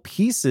little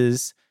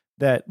pieces,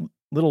 that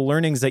little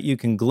learnings that you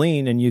can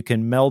glean and you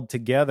can meld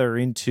together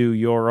into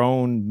your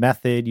own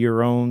method,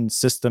 your own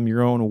system,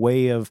 your own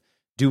way of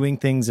doing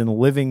things and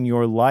living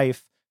your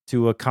life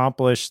to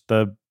accomplish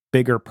the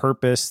bigger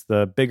purpose,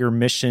 the bigger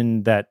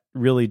mission that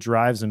really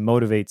drives and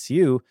motivates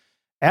you.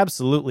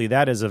 Absolutely,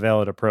 that is a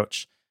valid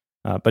approach.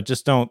 But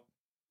just don't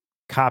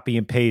copy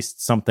and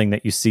paste something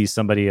that you see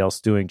somebody else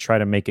doing. Try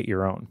to make it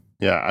your own.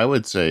 Yeah, I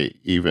would say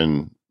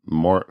even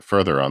more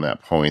further on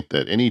that point,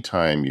 that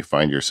anytime you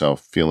find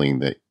yourself feeling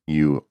that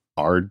you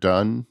are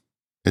done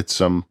at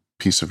some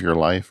piece of your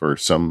life or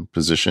some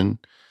position,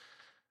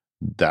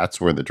 that's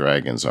where the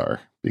dragons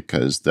are,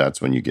 because that's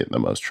when you get in the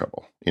most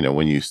trouble.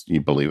 When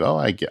you believe, oh,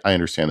 I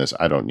understand this,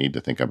 I don't need to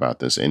think about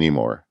this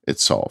anymore,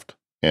 it's solved.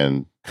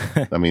 And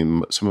I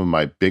mean, some of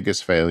my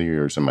biggest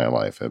failures in my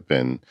life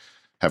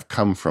have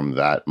come from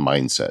that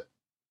mindset.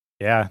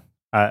 Yeah,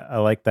 I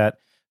like that.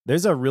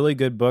 There's a really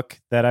good book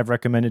that I've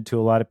recommended to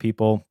a lot of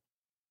people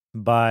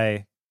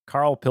by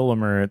Carl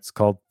Pillimer. It's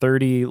called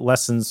 30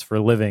 Lessons for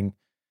Living.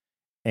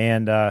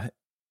 And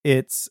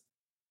it's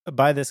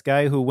by this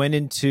guy who went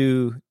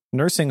into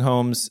nursing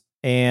homes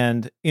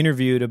and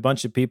interviewed a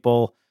bunch of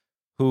people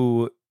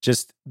who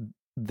just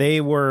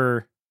they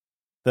were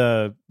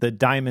the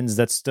diamonds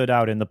that stood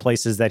out in the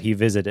places that he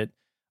visited.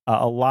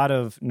 A lot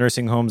of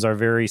nursing homes are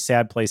very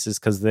sad places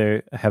because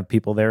they have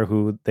people there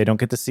who they don't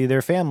get to see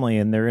their family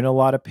and they're in a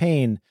lot of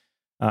pain.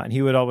 And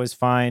he would always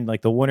find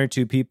like the one or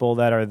two people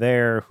that are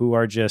there who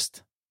are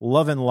just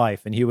loving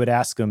life. And he would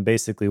ask them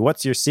basically,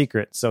 what's your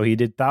secret? So he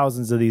did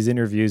thousands of these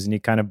interviews and he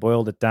kind of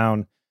boiled it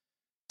down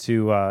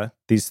to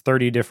these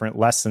 30 different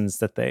lessons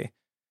that they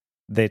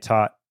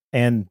taught.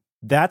 And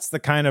that's the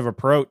kind of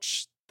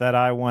approach that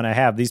I want to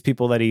have. These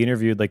people that he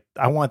interviewed, like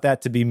I want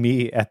that to be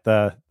me at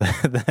the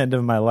the end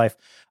of my life.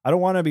 I don't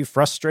want to be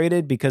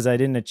frustrated because I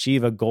didn't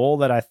achieve a goal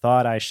that I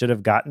thought I should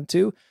have gotten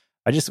to.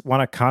 I just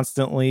want to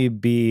constantly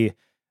be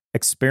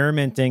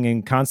experimenting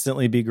and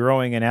constantly be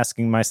growing and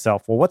asking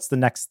myself, well, what's the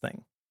next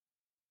thing?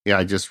 Yeah,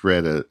 I just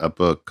read a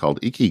book called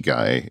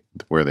Ikigai,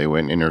 where they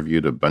went and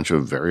interviewed a bunch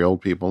of very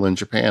old people in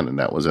Japan. And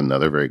that was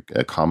another very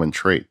common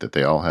trait, that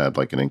they all had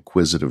like an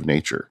inquisitive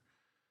nature.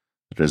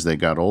 But as they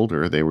got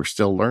older, they were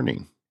still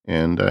learning.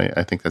 And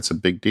I think that's a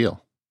big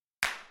deal.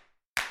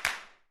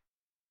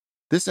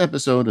 This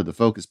episode of the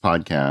Focus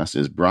Podcast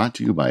is brought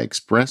to you by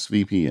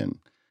ExpressVPN.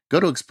 Go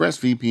to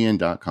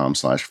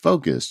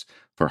expressvpn.com/focused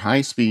for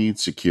high-speed,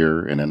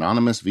 secure, and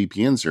anonymous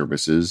VPN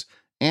services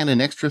and an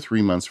extra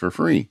 3 months for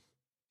free.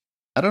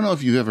 I don't know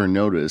if you've ever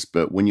noticed,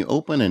 but when you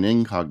open an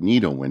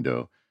incognito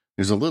window,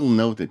 there's a little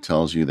note that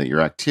tells you that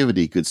your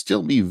activity could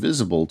still be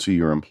visible to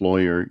your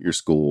employer, your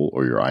school,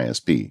 or your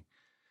ISP.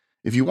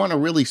 If you want to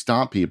really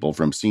stop people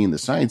from seeing the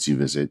sites you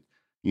visit,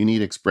 you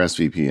need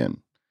ExpressVPN.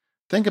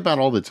 Think about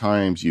all the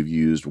times you've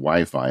used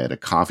Wi-Fi at a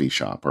coffee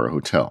shop or a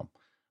hotel.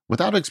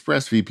 Without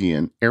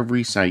ExpressVPN,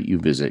 every site you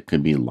visit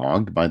could be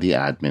logged by the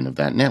admin of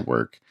that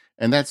network,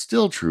 and that's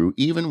still true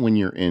even when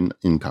you're in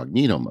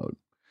incognito mode.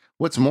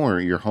 What's more,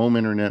 your home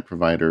internet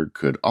provider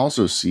could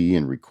also see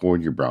and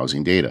record your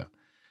browsing data.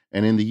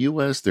 And in the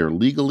US, they're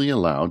legally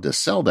allowed to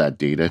sell that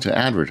data to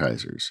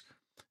advertisers.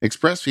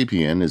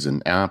 ExpressVPN is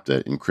an app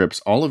that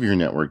encrypts all of your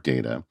network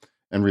data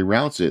and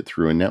reroutes it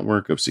through a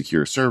network of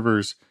secure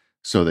servers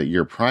so that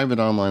your private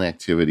online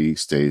activity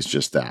stays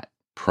just that,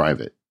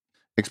 private.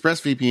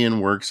 ExpressVPN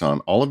works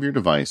on all of your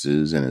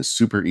devices and is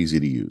super easy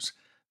to use.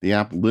 The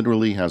app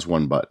literally has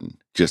one button.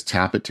 Just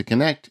tap it to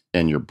connect,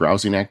 and your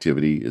browsing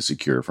activity is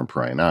secure from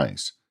prying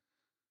eyes.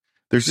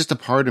 There's just a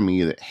part of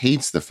me that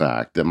hates the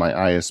fact that my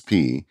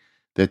ISP,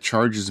 that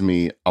charges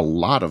me a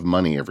lot of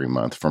money every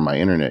month for my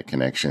internet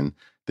connection,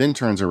 then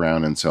turns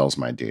around and sells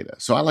my data.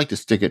 So I like to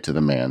stick it to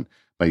the man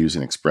by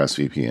using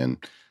ExpressVPN.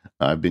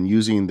 I've been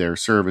using their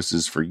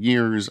services for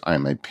years.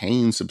 I'm a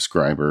paying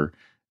subscriber,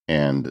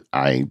 and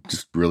I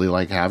just really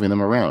like having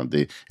them around.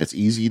 It's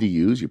easy to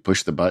use. You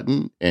push the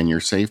button, and you're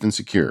safe and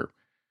secure.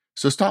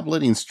 So stop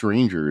letting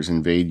strangers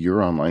invade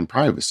your online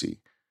privacy.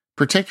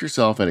 Protect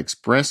yourself at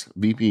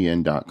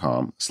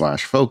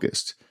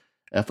expressvpn.com/focused,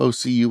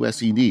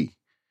 FOCUSED.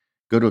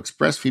 Go to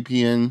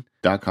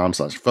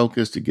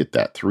expressvpn.com/focus to get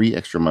that 3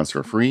 extra months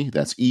for free.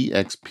 That's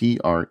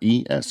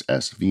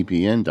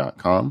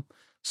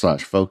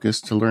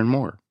expressvpn.com/focus to learn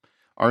more.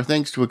 Our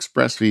thanks to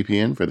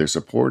ExpressVPN for their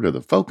support of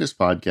the Focus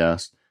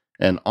Podcast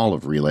and all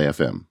of Relay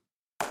FM.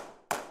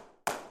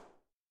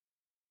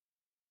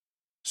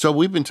 So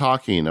we've been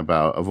talking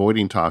about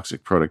avoiding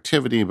toxic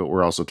productivity, but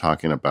we're also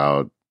talking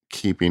about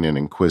keeping an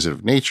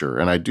inquisitive nature.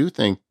 And I do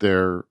think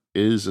there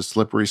is a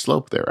slippery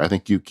slope there. I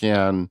think you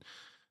can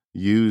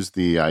use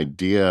the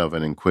idea of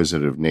an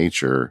inquisitive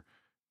nature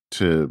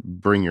to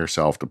bring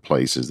yourself to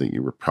places that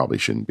you probably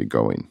shouldn't be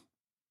going.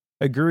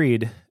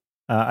 Agreed.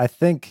 I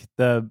think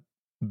the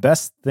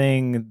best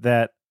thing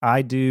that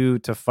I do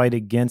to fight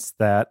against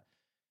that,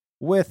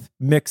 with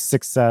mixed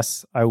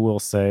success, I will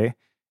say,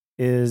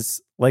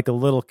 is like a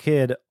little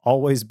kid,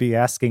 always be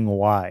asking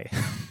why.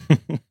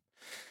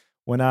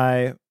 When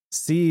I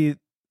see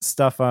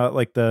stuff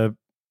like the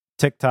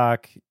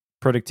TikTok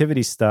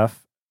productivity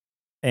stuff,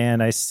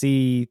 and I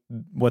see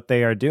what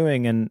they are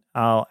doing, and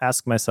I'll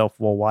ask myself,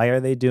 well, why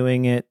are they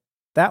doing it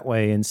that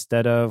way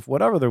instead of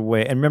whatever other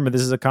way? And remember,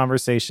 this is a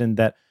conversation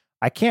that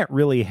I can't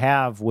really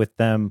have with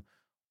them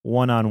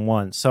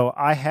one-on-one. So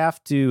I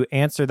have to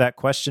answer that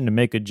question to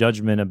make a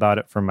judgment about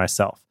it for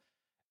myself.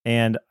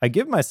 And I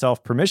give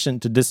myself permission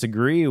to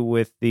disagree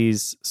with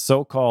these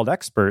so-called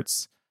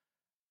experts.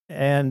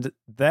 And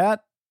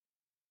that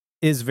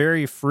is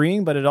very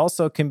freeing, but it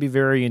also can be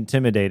very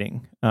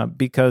intimidating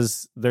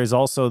because there's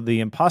also the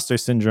imposter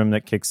syndrome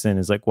that kicks in.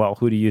 Is like, well,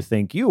 who do you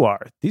think you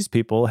are? These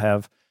people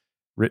have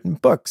written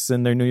books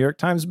and they're New York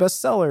Times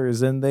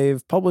bestsellers and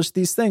they've published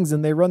these things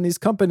and they run these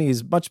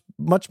companies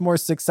much more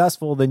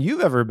successful than you've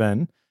ever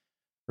been,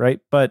 right?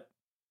 But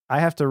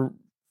I have to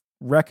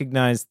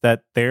recognize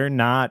that they're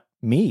not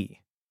me.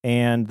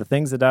 And the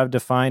things that I've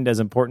defined as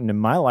important in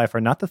my life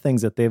are not the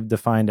things that they've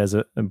defined as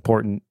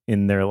important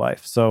in their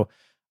life. So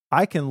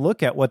I can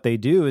look at what they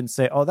do and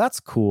say, oh,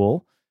 that's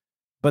cool.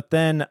 But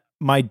then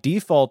my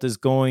default is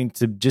going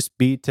to just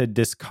be to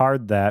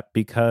discard that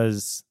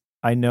because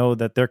I know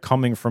that they're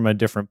coming from a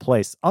different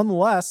place.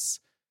 Unless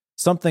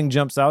something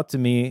jumps out to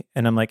me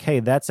and I'm like,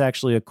 hey, that's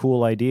actually a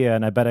cool idea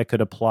and I bet I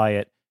could apply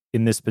it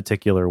in this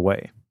particular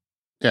way.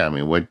 Yeah, I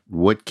mean,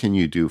 what can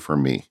you do for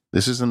me?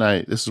 This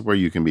is where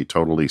you can be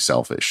totally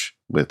selfish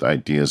with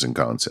ideas and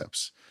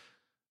concepts,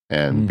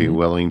 and be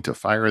willing to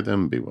fire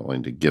them, be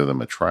willing to give them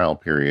a trial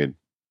period.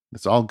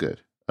 It's all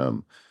good.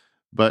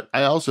 But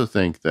I also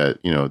think that,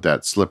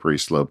 that slippery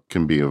slope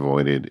can be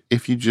avoided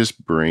if you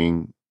just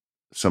bring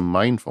some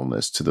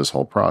mindfulness to this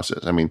whole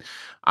process. I mean,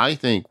 I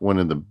think one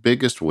of the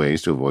biggest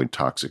ways to avoid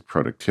toxic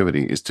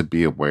productivity is to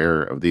be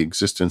aware of the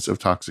existence of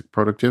toxic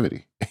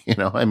productivity.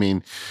 I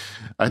mean,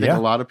 I think a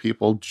lot of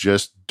people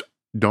just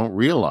don't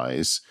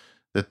realize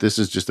that this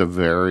is just a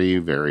very,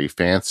 very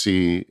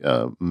fancy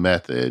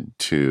method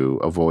to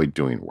avoid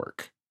doing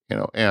work,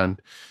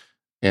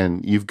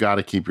 and you've got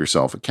to keep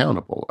yourself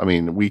accountable. I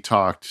mean, we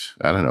talked,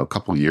 I don't know, a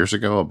couple of years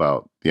ago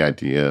about the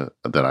idea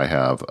that I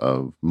have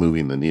of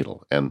moving the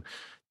needle. And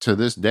to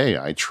this day,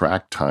 I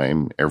track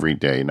time every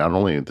day, not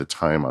only the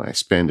time I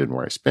spend and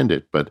where I spend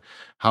it, but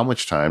how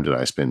much time did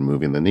I spend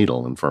moving the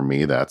needle? And for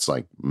me, that's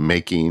like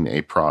making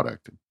a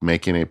product,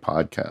 making a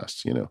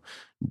podcast,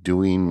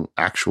 doing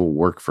actual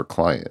work for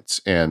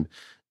clients. And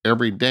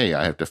every day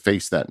I have to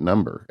face that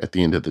number at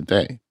the end of the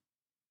day.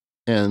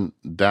 And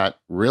that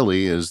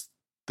really is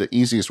the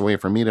easiest way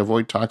for me to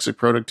avoid toxic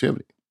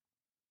productivity.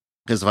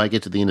 Because if I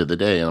get to the end of the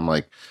day and I'm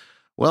like,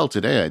 well,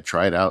 today I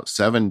tried out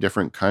 7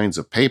 different kinds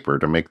of paper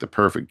to make the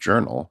perfect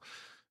journal,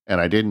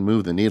 and I didn't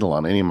move the needle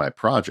on any of my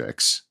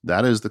projects,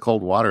 that is the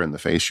cold water in the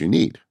face you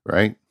need,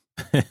 right?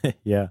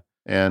 Yeah.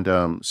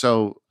 And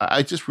so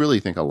I just really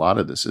think a lot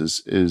of this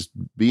is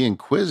be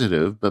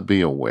inquisitive, but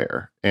be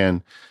aware.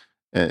 And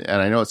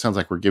I know it sounds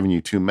like we're giving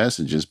you 2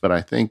 messages, but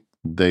I think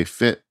they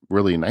fit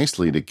really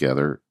nicely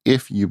together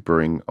if you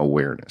bring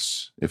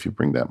awareness, if you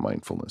bring that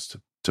mindfulness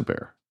to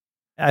bear.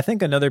 I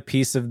think another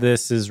piece of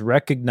this is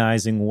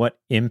recognizing what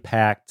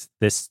impact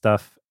this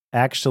stuff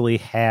actually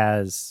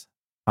has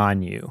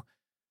on you.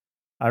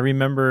 I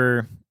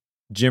remember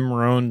Jim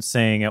Rohn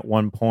saying at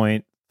one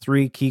point,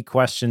 3 key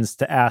questions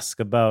to ask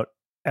about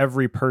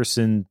every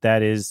person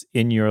that is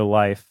in your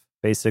life.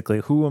 Basically,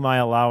 who am I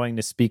allowing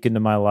to speak into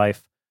my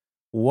life?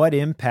 What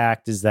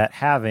impact is that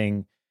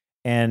having?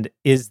 And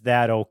is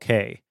that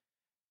okay?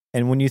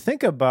 And when you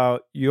think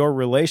about your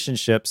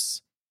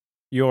relationships,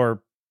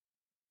 your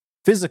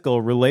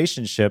physical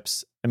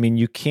relationships, I mean,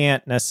 you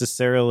can't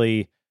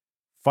necessarily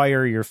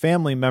fire your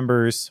family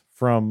members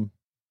from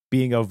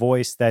being a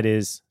voice that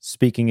is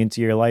speaking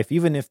into your life,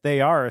 even if they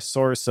are a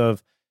source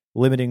of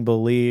limiting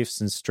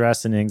beliefs and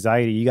stress and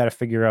anxiety. You got to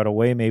figure out a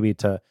way maybe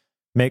to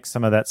make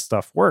some of that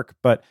stuff work.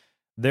 But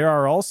there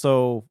are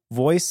also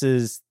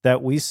voices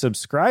that we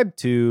subscribe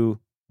to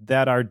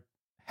that are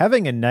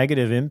having a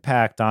negative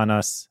impact on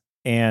us,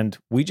 and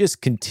we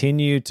just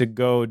continue to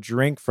go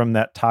drink from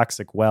that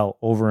toxic well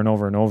over and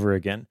over and over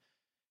again.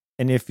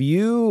 And if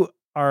you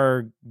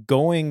are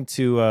going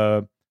to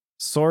a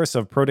source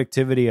of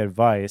productivity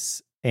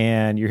advice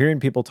and you're hearing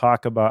people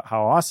talk about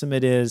how awesome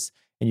it is,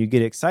 and you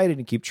get excited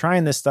and keep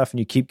trying this stuff and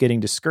you keep getting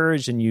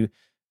discouraged, and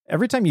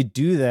every time you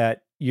do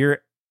that, you're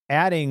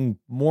adding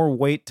more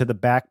weight to the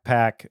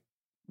backpack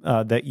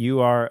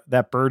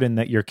that burden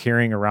that you're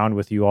carrying around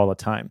with you all the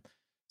time.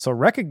 So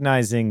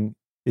recognizing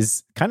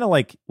is kind of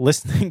like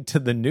listening to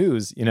the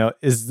news.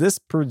 Is this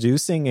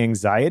producing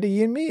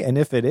anxiety in me? And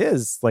if it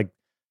is, like,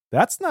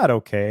 that's not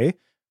okay.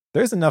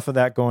 There's enough of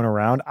that going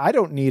around. I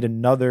don't need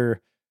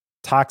another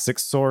toxic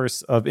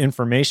source of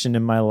information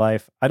in my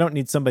life. I don't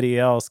need somebody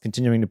else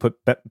continuing to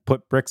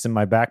put bricks in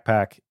my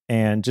backpack,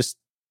 and just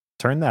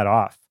turn that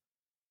off.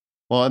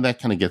 Well, and that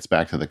kind of gets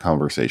back to the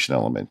conversation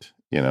element.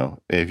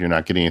 If you're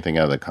not getting anything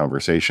out of the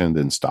conversation,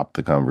 then stop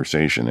the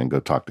conversation and go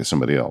talk to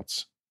somebody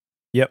else.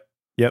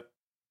 Yep.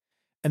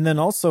 And then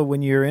also,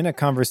 when you're in a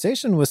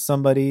conversation with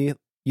somebody,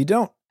 you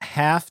don't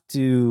have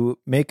to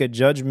make a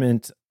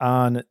judgment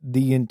on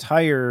the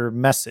entire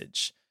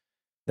message.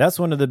 That's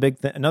one of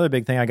the another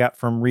big thing I got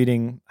from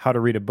reading How to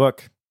Read a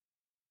Book.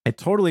 It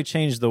totally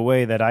changed the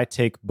way that I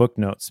take book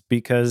notes,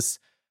 because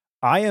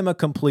I am a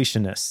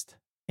completionist.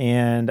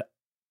 And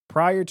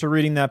prior to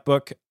reading that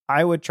book,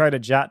 I would try to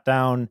jot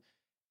down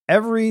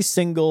every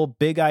single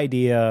big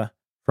idea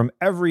from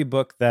every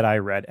book that I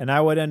read. And I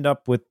would end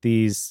up with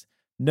these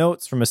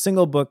notes from a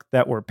single book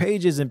that were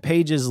pages and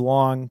pages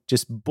long,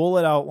 just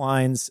bullet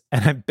outlines,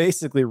 and I'm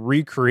basically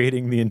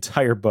recreating the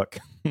entire book.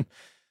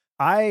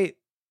 I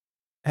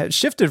had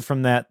shifted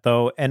from that,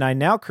 though, and I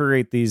now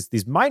create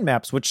these mind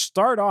maps, which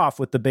start off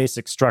with the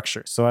basic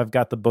structure. So I've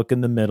got the book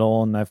in the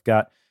middle, and I've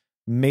got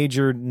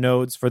major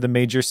nodes for the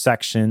major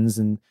sections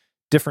and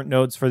different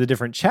nodes for the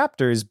different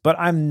chapters, but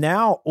I'm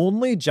now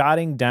only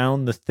jotting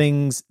down the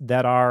things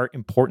that are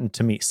important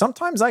to me.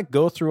 Sometimes I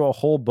go through a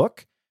whole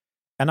book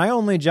and I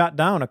only jot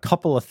down a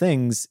couple of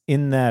things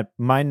in that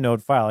mind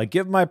node file. I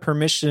give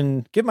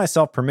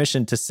myself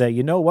permission to say,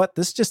 you know what,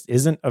 this just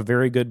isn't a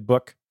very good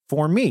book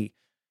for me.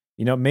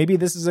 Maybe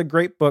this is a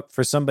great book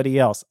for somebody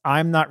else.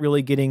 I'm not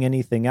really getting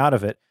anything out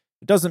of it.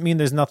 It doesn't mean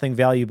there's nothing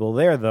valuable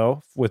there,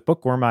 though. With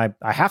Bookworm, I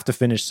have to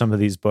finish some of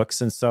these books.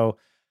 And so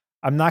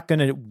I'm not going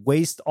to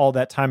waste all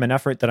that time and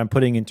effort that I'm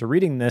putting into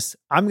reading this.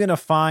 I'm going to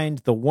find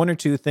the one or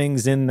two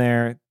things in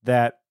there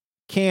that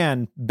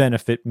can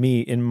benefit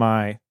me in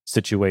my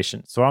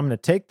situation. So I'm going to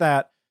take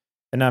that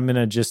and I'm going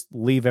to just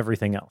leave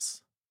everything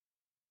else.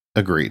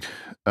 Agreed.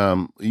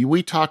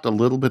 We talked a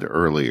little bit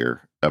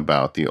earlier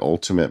about the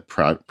ultimate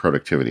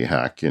productivity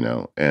hack,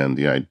 and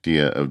the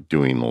idea of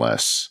doing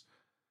less.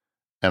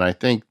 And I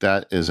think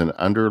that is an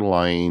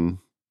underlying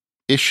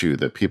issue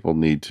that people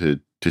need to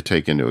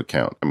take into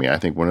account. I mean, I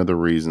think one of the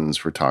reasons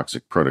for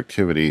toxic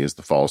productivity is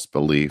the false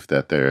belief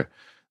that the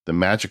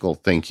magical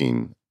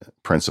thinking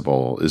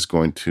principle is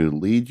going to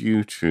lead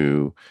you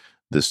to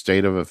the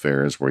state of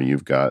affairs where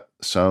you've got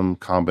some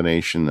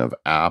combination of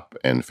app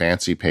and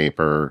fancy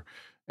paper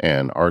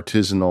and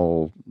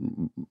artisanal,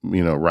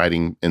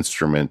 writing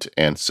instrument,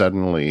 and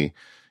suddenly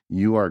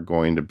you are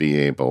going to be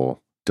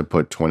able to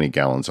put 20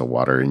 gallons of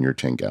water in your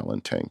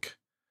 10-gallon tank.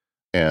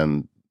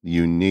 And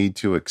you need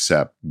to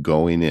accept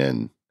going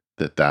in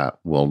that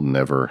will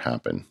never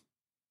happen.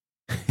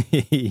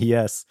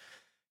 Yes.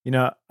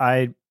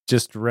 I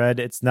just read,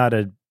 it's not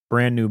a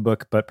brand new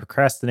book, but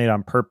Procrastinate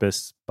on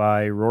Purpose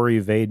by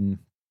Rory Vaden.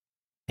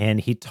 And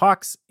he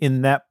talks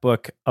in that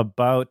book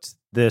about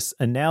this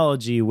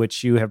analogy,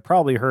 which you have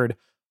probably heard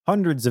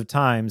hundreds of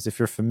times if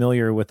you're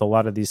familiar with a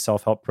lot of these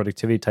self-help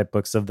productivity type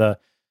books, of the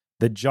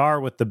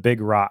jar with the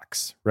big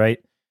rocks,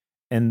 right?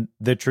 And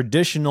the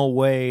traditional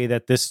way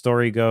that this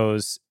story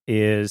goes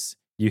is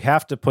you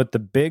have to put the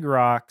big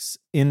rocks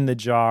in the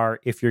jar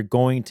if you're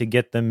going to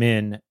get them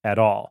in at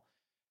all.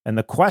 And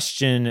the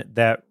question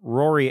that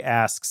Rory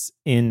asks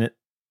in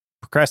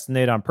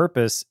Procrastinate on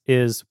Purpose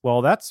is,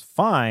 well, that's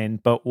fine,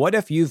 but what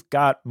if you've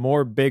got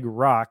more big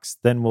rocks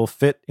than will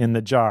fit in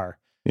the jar?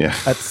 Yeah.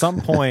 At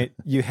some point,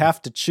 you have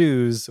to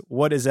choose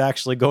what is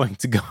actually going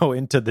to go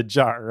into the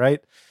jar, right?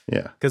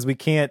 Yeah. Because we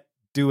can't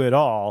do it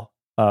all.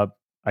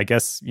 I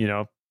guess,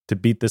 to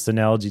beat this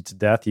analogy to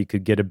death, you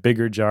could get a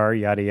bigger jar,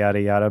 yada,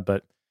 yada, yada.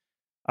 But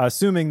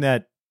assuming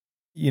that,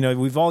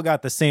 we've all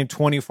got the same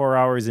 24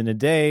 hours in a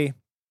day,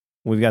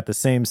 we've got the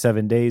same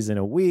 7 days in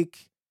a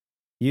week,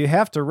 you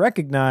have to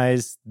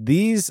recognize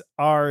these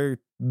are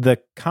the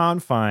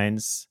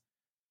confines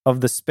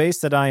of the space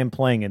that I am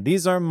playing in.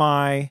 These are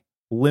my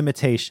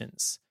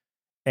limitations.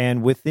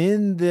 And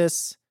within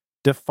this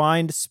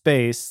defined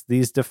space,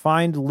 these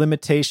defined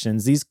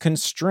limitations, these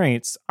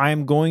constraints,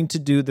 I'm going to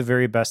do the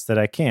very best that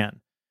I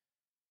can.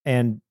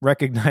 And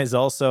recognize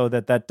also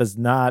that does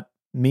not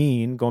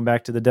mean, going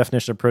back to the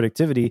definition of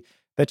productivity,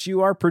 that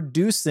you are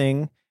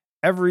producing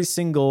every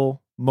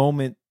single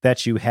moment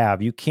that you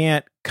have. You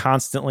can't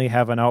constantly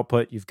have an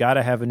output. You've got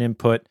to have an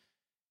input.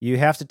 You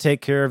have to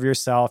take care of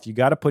yourself. You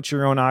got to put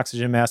your own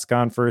oxygen mask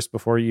on first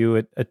before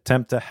you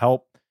attempt to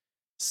help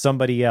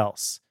somebody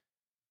else.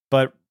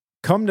 But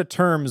come to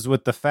terms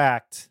with the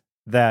fact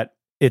that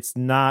it's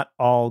not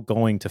all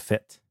going to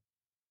fit.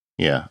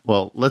 Yeah.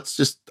 Well,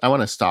 I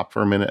want to stop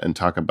for a minute and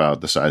talk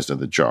about the size of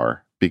the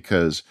jar,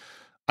 because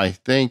I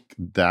think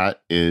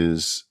that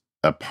is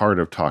a part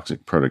of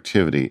toxic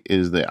productivity,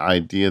 is the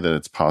idea that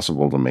it's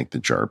possible to make the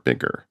jar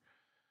bigger.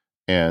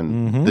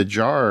 And the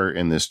jar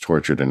in this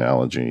tortured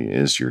analogy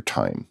is your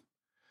time.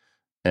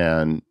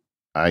 And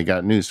I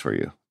got news for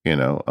you.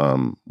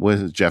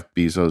 Jeff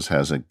Bezos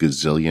has $1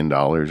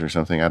 gazillion or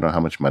something. I don't know how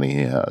much money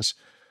he has,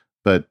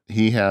 but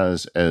he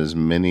has as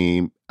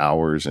many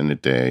hours in a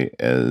day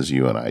as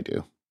you and I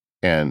do.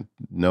 And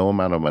no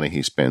amount of money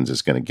he spends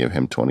is going to give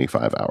him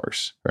 25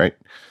 hours, right?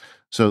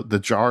 So the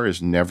jar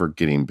is never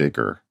getting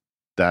bigger.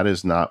 That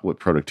is not what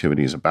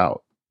productivity is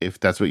about. If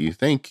that's what you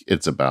think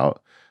it's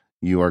about,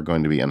 you are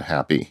going to be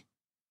unhappy.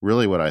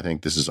 Really, what I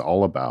think this is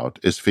all about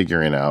is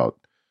figuring out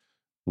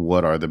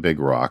what are the big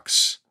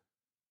rocks,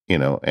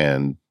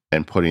 and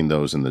putting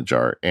those in the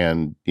jar.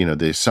 And,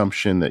 the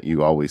assumption that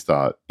you always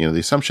thought, the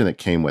assumption that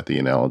came with the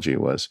analogy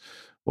was,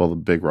 well, the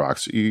big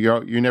rocks,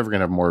 you're never going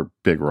to have more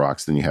big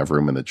rocks than you have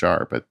room in the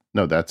jar. But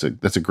no, that's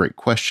a great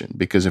question,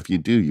 because if you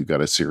do, you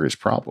got a serious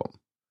problem.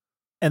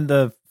 And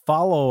the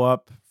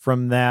follow-up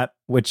from that,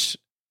 which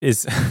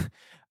is,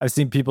 I've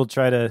seen people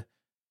try to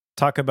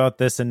talk about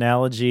this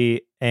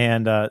analogy,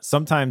 and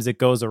sometimes it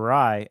goes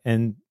awry,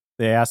 and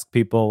they ask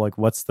people, like,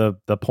 what's the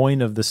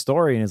point of the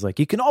story? And it's like,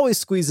 you can always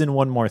squeeze in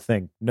one more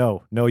thing.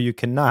 No, you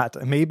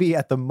cannot. Maybe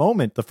at the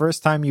moment, the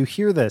first time you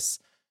hear this,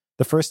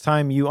 the first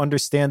time you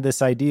understand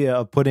this idea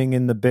of putting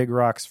in the big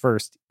rocks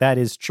first, that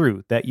is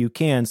true, that you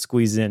can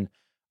squeeze in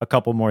a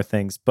couple more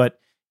things. But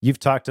you've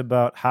talked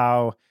about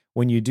how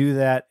when you do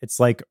that,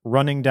 it's like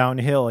running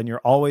downhill and you're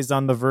always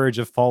on the verge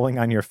of falling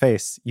on your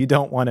face. You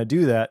don't want to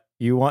do that.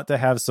 You want to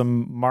have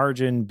some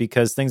margin,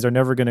 because things are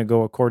never going to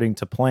go according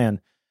to plan.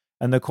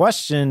 And the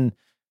question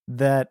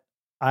that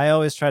I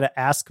always try to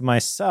ask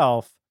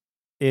myself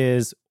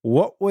is,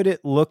 what would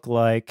it look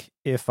like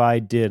if I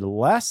did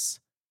less,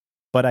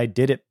 but I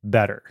did it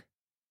better?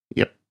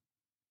 Yep.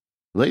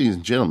 Ladies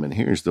and gentlemen,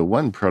 here's the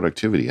one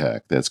productivity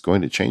hack that's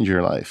going to change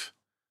your life.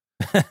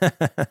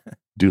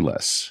 Do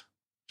less.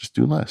 Just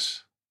do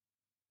less.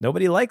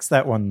 Nobody likes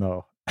that one,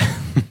 though.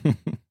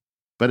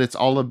 But it's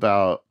all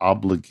about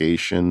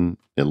obligation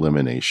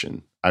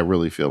elimination. I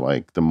really feel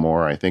like the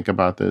more I think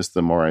about this,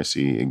 the more I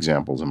see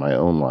examples in my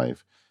own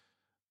life.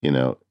 You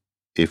know,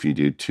 if you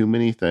do too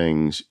many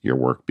things, your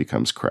work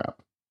becomes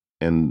crap.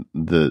 And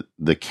the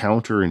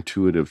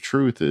counterintuitive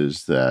truth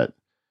is that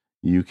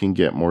you can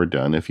get more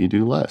done if you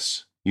do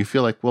less. You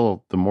feel like,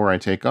 well, the more I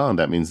take on,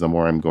 that means the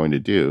more I'm going to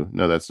do.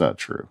 No, that's not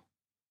true.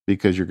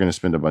 Because you're going to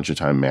spend a bunch of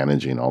time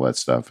managing all that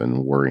stuff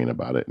and worrying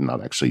about it and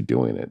not actually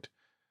doing it.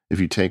 If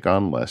you take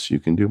on less,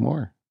 you can do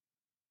more.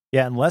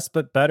 Yeah, and less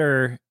but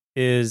better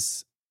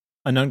is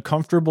an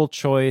uncomfortable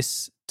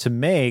choice to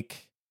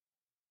make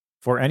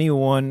for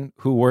anyone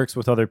who works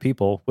with other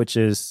people, which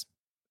is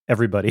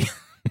everybody.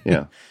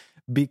 Yeah.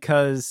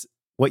 Because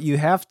what you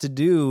have to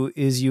do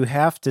is you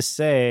have to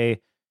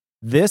say,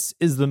 this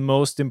is the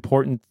most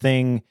important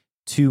thing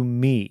to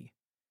me.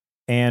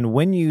 And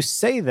when you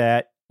say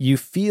that, you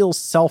feel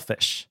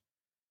selfish.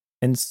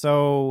 And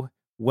so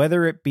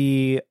whether it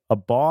be a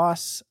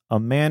boss, a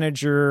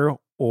manager,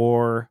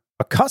 or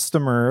a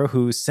customer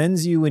who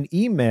sends you an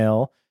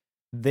email,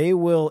 they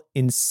will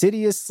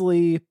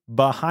insidiously,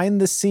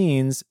 behind the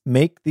scenes,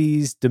 make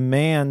these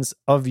demands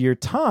of your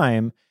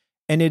time.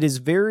 And it is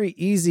very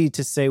easy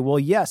to say, well,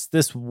 yes,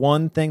 this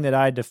one thing that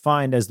I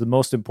defined as the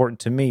most important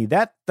to me,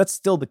 that's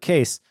still the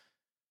case.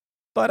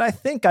 But I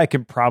think I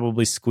can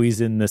probably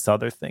squeeze in this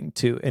other thing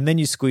too. And then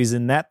you squeeze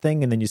in that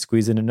thing, and then you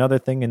squeeze in another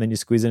thing, and then you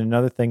squeeze in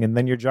another thing, and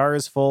then your jar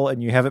is full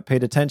and you haven't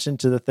paid attention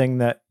to the thing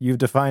that you've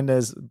defined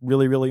as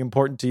really, really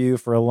important to you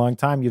for a long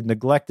time. You've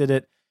neglected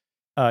it.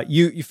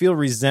 You feel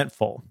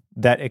resentful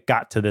that it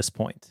got to this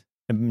point.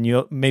 And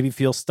you maybe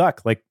feel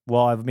stuck, like,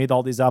 well, I've made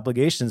all these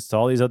obligations to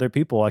all these other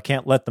people. I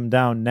can't let them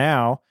down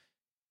now.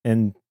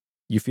 And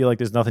you feel like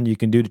there's nothing you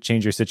can do to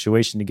change your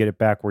situation to get it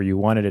back where you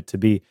wanted it to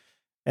be.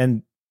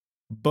 And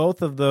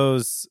both of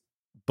those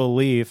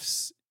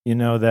beliefs,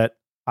 that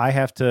I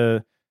have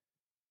to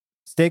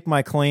stake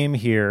my claim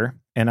here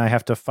and I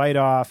have to fight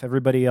off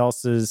everybody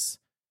else's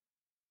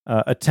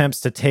attempts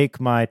to take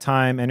my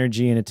time,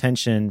 energy, and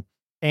attention,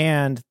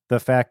 and the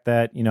fact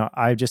that,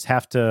 I just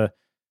have to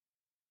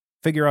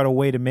figure out a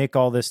way to make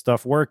all this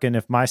stuff work. And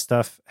if my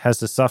stuff has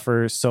to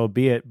suffer, so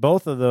be it.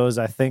 Both of those,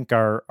 I think,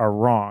 are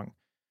wrong.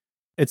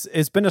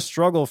 It's been a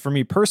struggle for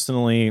me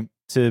personally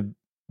to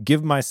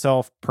give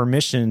myself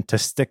permission to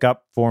stick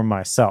up for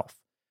myself.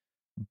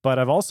 But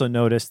I've also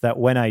noticed that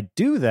when I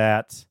do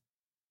that,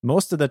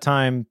 most of the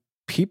time,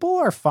 people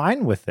are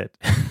fine with it.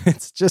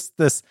 It's just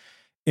this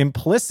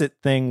implicit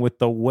thing with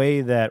the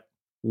way that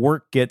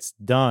work gets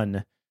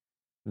done,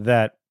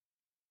 that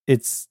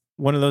it's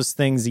one of those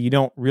things that you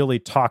don't really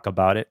talk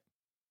about it.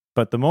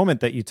 But the moment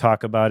that you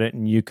talk about it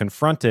and you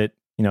confront it,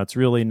 it's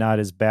really not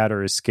as bad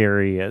or as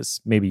scary as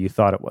maybe you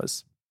thought it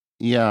was.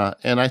 Yeah.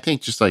 And I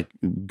think just like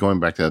going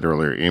back to that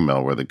earlier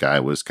email where the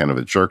guy was kind of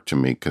a jerk to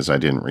me because I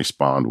didn't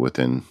respond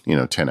within,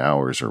 10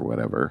 hours or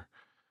whatever,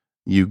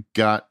 you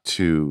got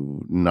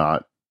to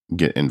not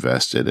get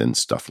invested in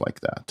stuff like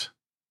that.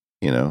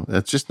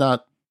 That's just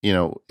not,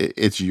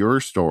 it's your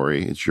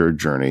story. It's your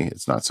journey.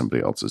 It's not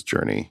somebody else's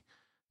journey.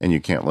 And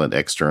you can't let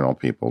external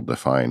people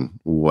define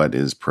what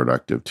is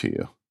productive to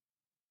you,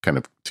 kind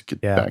of to get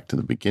back to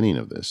the beginning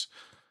of this.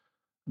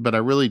 But I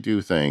really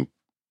do think,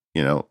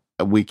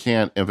 we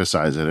can't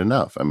emphasize it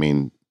enough. I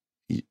mean,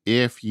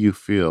 if you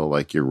feel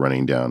like you're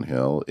running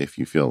downhill, if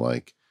you feel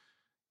like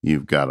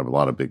you've got a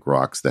lot of big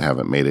rocks that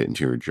haven't made it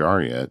into your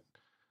jar yet,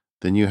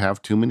 then you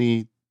have too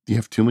many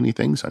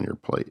things on your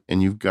plate,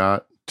 and you've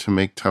got to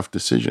make tough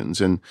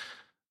decisions. And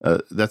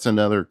that's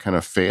another kind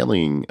of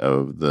failing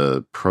of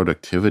the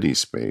productivity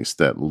space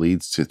that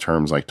leads to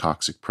terms like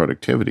toxic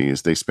productivity,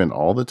 is they spend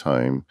all the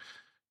time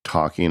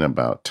talking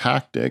about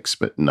tactics,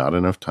 but not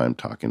enough time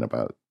talking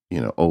about,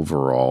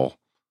 overall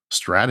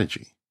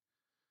strategy.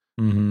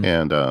 Mm-hmm.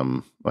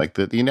 And like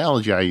the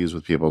analogy I use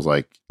with people is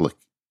like, look,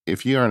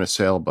 if you're on a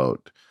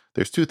sailboat,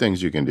 there's two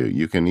things you can do.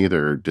 You can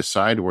either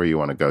decide where you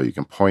want to go. You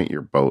can point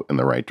your boat in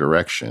the right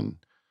direction,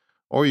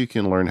 or you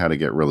can learn how to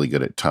get really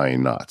good at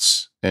tying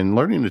knots. And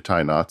learning to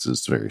tie knots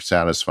is very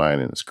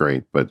satisfying and it's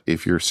great. But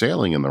if you're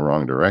sailing in the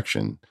wrong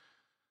direction,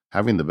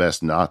 having the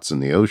best knots in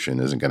the ocean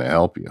isn't going to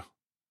help you.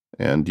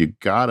 And you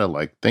got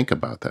to think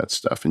about that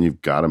stuff, and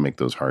you've got to make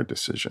those hard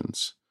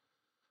decisions.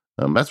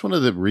 That's one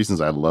of the reasons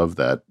I love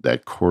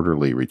that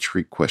quarterly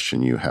retreat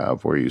question you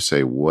have, where you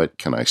say, what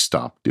can I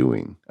stop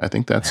doing? I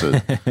think that's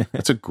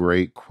a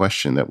great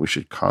question that we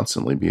should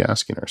constantly be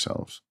asking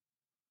ourselves.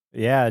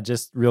 Yeah,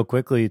 just real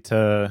quickly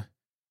to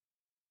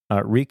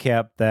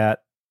recap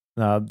that,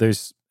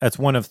 that's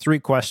one of 3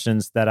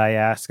 questions that I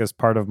ask as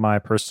part of my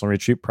personal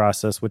retreat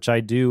process, which I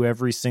do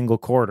every single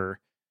quarter.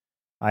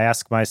 I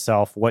ask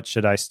myself, what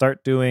should I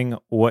start doing?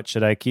 What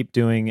should I keep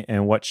doing?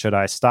 And what should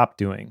I stop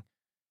doing?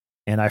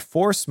 And I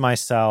force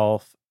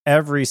myself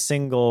every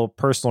single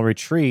personal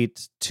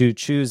retreat to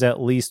choose at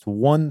least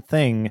one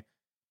thing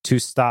to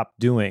stop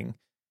doing.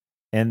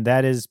 And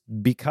that is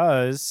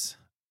because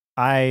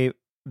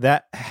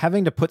that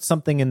having to put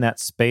something in that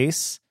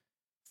space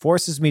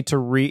forces me to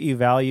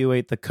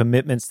reevaluate the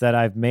commitments that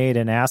I've made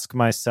and ask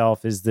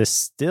myself, is this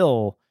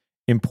still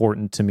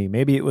important to me.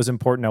 Maybe it was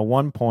important at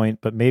one point,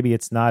 but maybe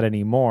it's not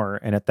anymore.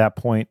 And at that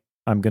point,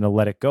 I'm going to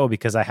let it go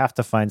because I have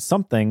to find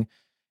something.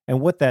 And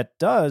what that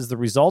does, the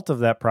result of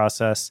that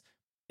process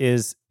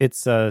is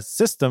it's a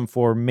system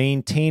for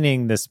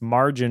maintaining this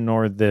margin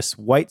or this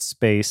white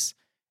space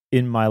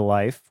in my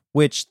life,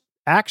 which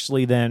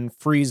actually then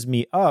frees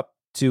me up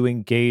to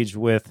engage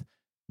with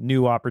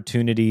new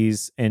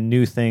opportunities and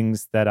new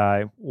things that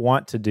I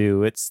want to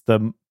do. It's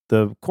the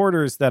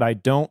quarters that I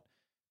don't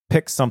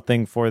pick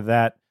something for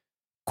that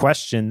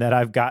question that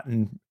I've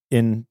gotten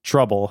in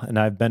trouble and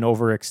I've been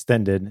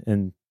overextended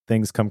and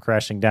things come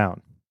crashing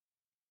down.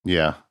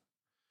 Yeah.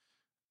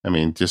 I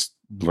mean, just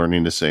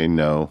learning to say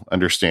no,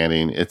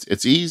 understanding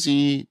it's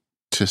easy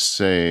to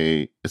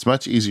say, it's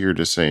much easier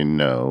to say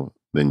no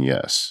than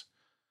yes.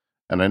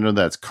 And I know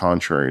that's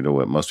contrary to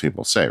what most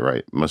people say,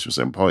 right? Most people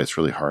say, boy, it's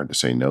really hard to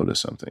say no to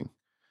something.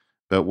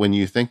 But when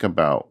you think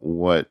about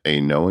what a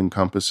no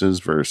encompasses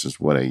versus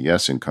what a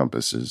yes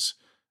encompasses,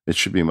 it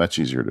should be much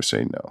easier to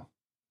say no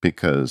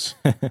because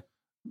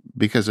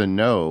a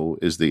no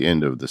is the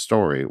end of the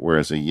story,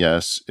 whereas a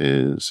yes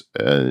is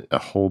a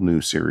whole new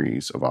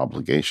series of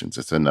obligations.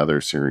 It's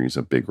another series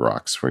of big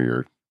rocks for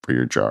your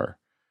jar.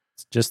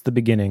 It's just the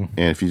beginning.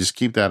 And if you just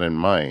keep that in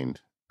mind,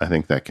 I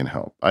think that can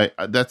help. I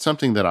that's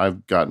something that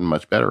I've gotten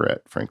much better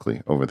at,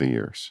 frankly, over the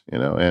years,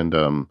 and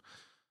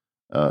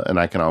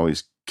I can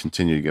always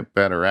continue to get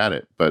better at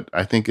it. But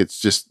I think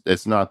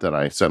it's not that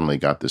I suddenly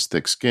got this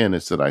thick skin.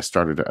 It's that I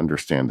started to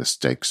understand the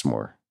stakes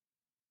more.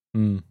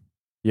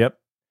 Yep.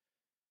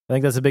 I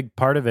think that's a big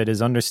part of it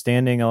is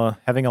understanding,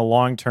 having a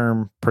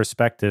long-term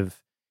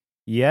perspective.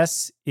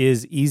 Yes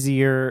is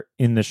easier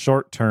in the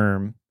short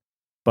term,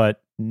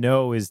 but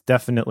no is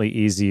definitely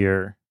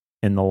easier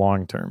in the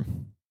long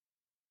term.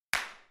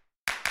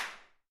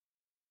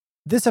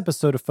 This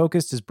episode of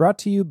Focused is brought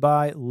to you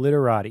by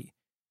Literati.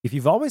 If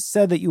you've always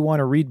said that you want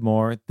to read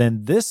more,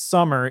 then this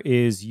summer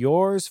is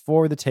yours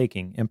for the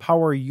taking.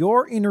 Empower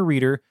your inner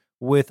reader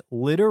with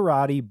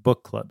Literati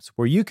book clubs,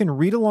 where you can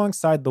read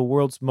alongside the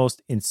world's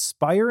most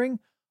inspiring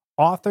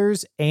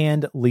authors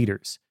and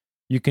leaders.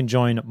 You can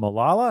join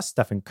Malala,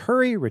 Stephen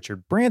Curry,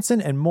 Richard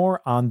Branson, and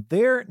more on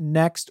their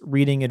next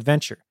reading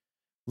adventure.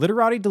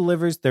 Literati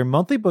delivers their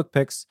monthly book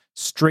picks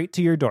straight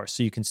to your door,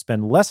 so you can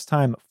spend less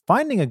time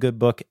finding a good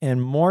book and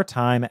more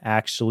time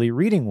actually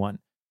reading one.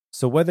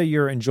 So whether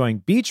you're enjoying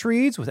beach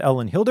reads with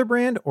Ellen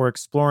Hilderbrand or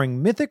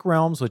exploring mythic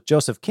realms with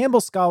Joseph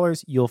Campbell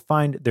scholars, you'll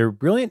find their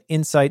brilliant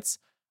insights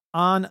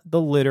on the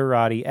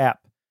Literati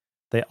app.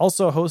 They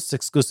also host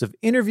exclusive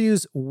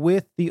interviews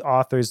with the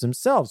authors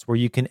themselves, where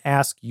you can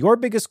ask your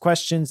biggest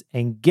questions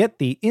and get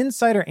the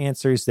insider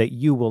answers that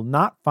you will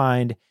not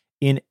find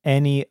in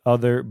any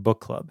other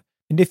book club.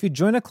 And if you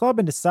join a club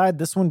and decide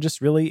this one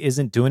just really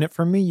isn't doing it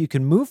for me, you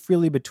can move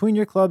freely between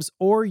your clubs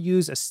or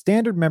use a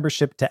standard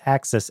membership to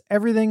access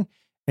everything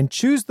and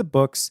choose the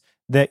books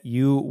that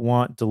you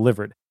want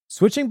delivered.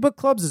 Switching book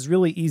clubs is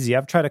really easy.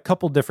 I've tried a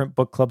couple different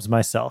book clubs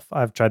myself.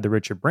 I've tried the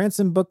Richard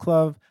Branson book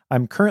club.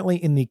 I'm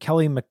currently in the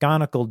Kelly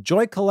McGonigal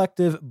Joy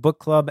Collective book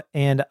club,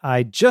 and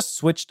I just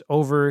switched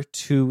over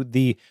to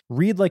the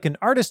Read Like an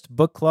Artist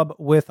book club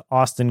with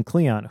Austin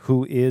Kleon,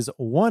 who is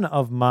one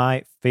of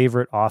my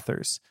favorite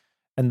authors.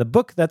 And the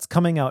book that's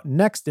coming out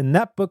next in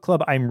that book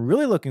club, I'm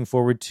really looking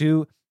forward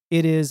to.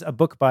 It is a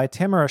book by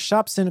Tamara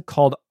Shopson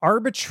called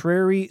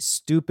Arbitrary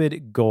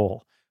Stupid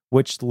Goal,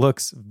 which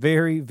looks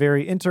very,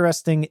 very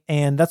interesting.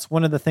 And that's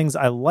one of the things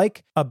I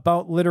like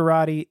about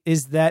Literati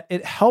is that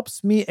it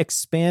helps me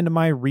expand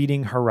my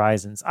reading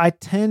horizons. I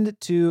tend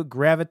to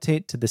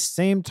gravitate to the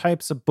same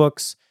types of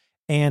books,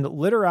 and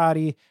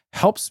Literati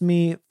helps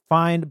me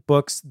find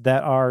books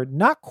that are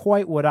not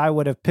quite what I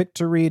would have picked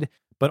to read,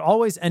 but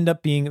always end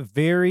up being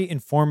very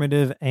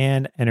informative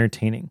and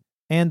entertaining.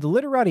 And the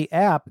Literati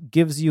app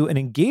gives you an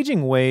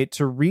engaging way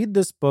to read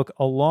this book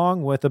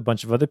along with a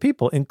bunch of other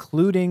people,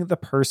 including the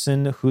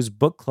person whose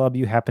book club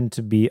you happen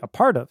to be a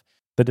part of.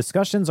 The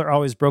discussions are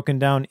always broken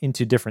down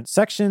into different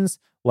sections,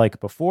 like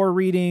before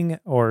reading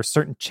or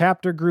certain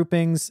chapter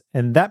groupings,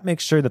 and that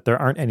makes sure that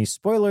there aren't any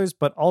spoilers,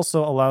 but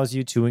also allows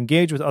you to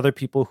engage with other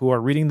people who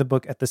are reading the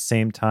book at the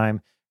same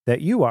time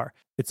that you are.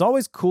 It's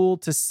always cool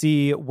to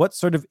see what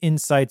sort of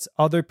insights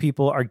other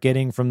people are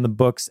getting from the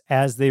books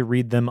as they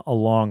read them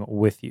along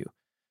with you.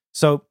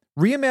 So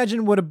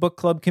reimagine what a book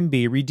club can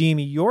be. Redeem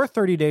your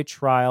 30-day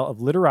trial of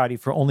Literati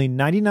for only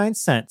 99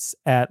 cents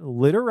at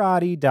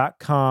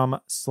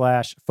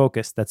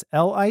literati.com/focus. That's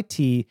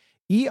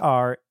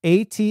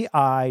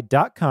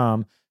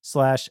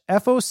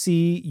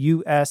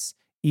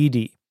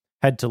literati.com/FOCUSED.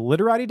 Head to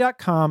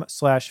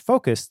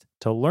literati.com/focus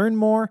to learn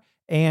more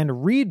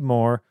and read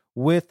more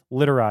with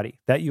Literati.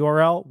 That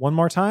URL, one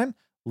more time,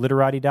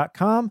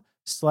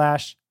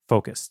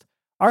 literati.com/focused.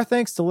 Our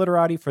thanks to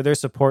Literati for their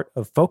support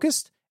of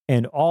Focused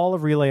and all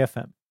of Relay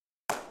FM.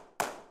 All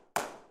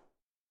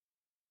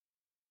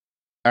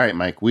right,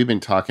 Mike, we've been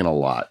talking a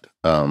lot.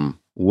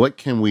 What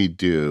can we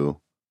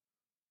do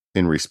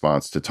in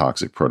response to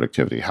toxic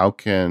productivity? How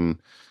can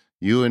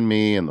you and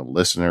me and the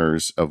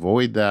listeners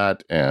avoid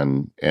that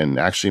and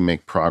actually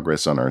make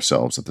progress on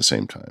ourselves at the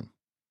same time?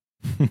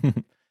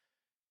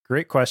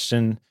 Great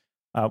question.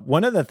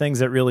 One of the things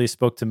that really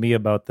spoke to me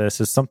about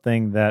this is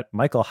something that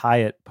Michael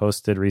Hyatt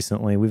posted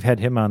recently. We've had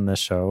him on the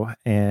show,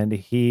 and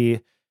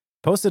he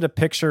posted a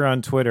picture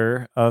on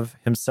Twitter of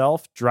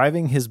himself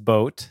driving his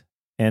boat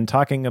and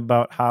talking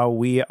about how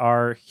we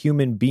are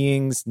human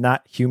beings,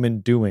 not human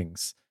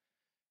doings.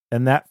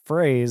 And that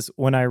phrase,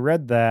 when I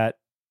read that,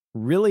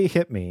 really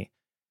hit me.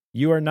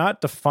 You are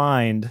not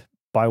defined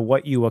by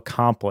what you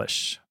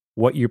accomplish,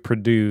 what you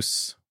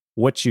produce,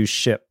 what you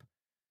ship.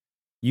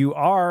 You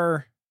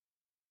are,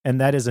 and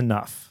that is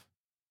enough.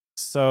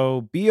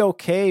 So be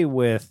okay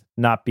with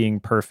not being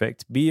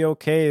perfect. Be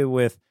okay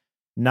with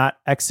not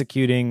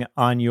executing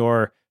on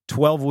your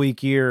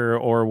 12-week year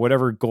or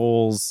whatever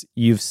goals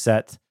you've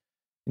set.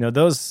 You know,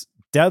 those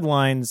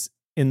deadlines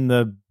in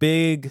the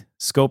big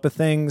scope of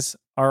things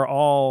are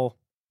all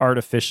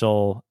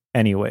artificial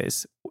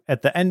anyways.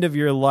 At the end of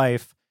your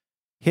life,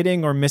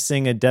 hitting or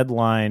missing a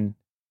deadline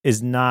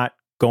is not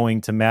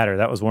going to matter.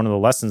 That was one of the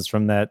lessons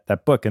from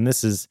that book. And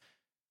this is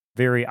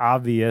very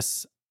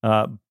obvious,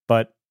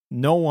 but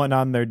no one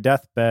on their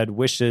deathbed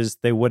wishes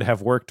they would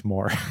have worked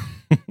more.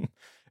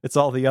 It's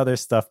all the other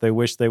stuff they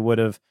wish they would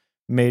have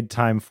made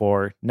time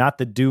for, not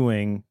the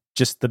doing,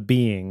 just the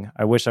being.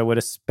 I wish I would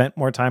have spent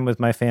more time with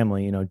my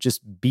family,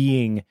 just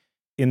being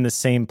in the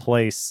same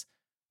place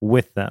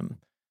with them.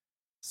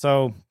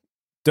 So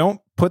don't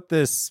put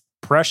this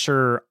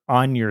pressure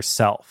on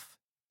yourself.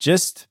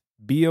 Just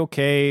be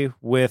okay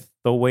with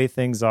the way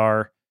things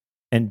are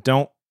and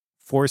don't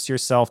force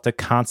yourself to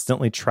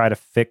constantly try to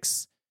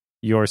fix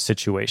your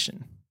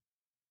situation.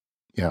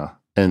 Yeah.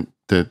 And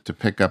to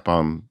pick up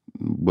on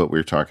what we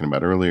were talking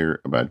about earlier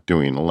about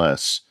doing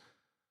less,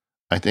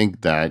 I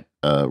think that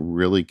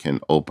really can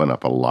open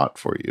up a lot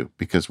for you,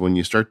 because when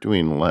you start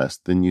doing less,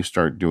 then you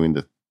start doing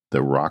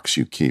the rocks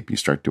you keep. You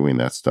start doing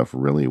that stuff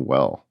really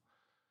well.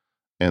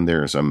 And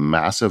there's a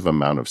massive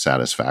amount of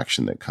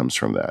satisfaction that comes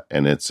from that.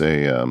 And it's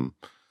to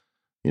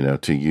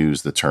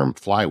use the term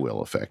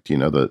flywheel effect,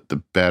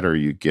 the better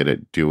you get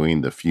at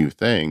doing the few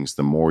things,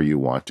 the more you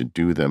want to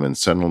do them. And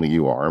suddenly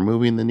you are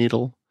moving the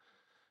needle.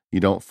 You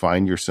don't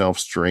find yourself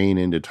straying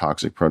into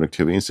toxic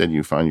productivity. Instead,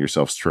 you find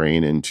yourself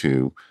straying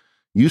into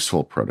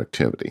useful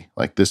productivity.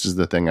 Like, this is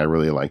the thing I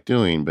really like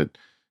doing, but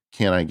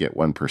can I get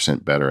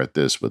 1% better at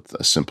this with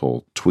a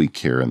simple tweak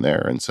here and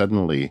there? And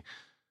suddenly,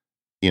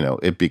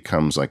 it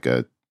becomes like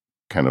a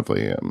kind of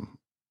a,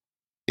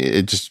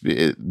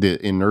 the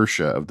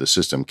inertia of the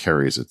system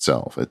carries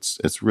itself.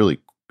 It's really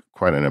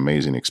quite an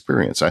amazing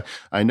experience.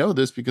 I know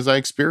this because I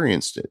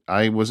experienced it.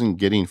 I wasn't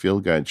getting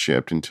Field Guide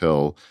shipped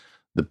until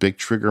the big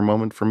trigger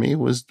moment for me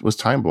was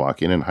time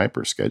blocking and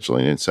hyper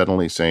scheduling, and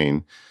suddenly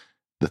saying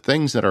the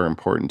things that are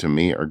important to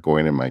me are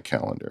going in my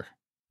calendar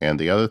and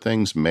the other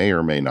things may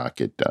or may not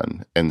get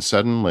done. And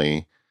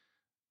suddenly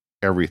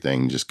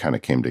everything just kind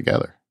of came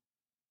together.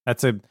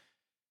 That's a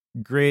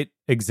great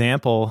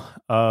example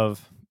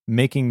of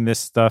making this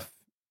stuff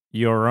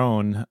your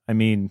own. I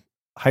mean,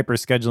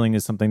 hyperscheduling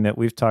is something that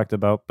we've talked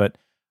about, but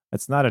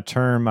it's not a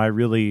term I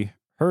really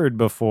heard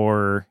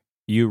before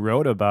you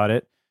wrote about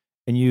it.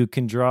 And you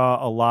can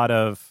draw a lot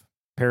of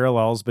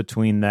parallels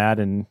between that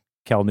and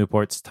Cal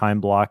Newport's time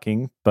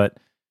blocking, but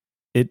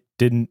it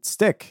didn't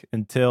stick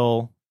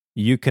until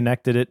you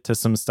connected it to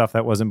some stuff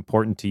that was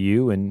important to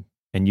you, and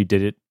you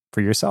did it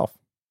for yourself.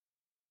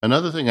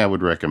 Another thing I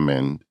would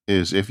recommend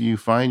is, if you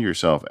find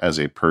yourself as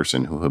a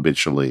person who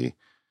habitually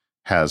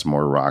has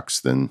more rocks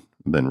than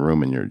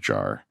room in your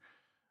jar,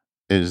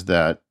 is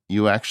that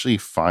you actually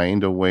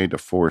find a way to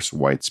force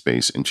white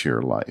space into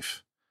your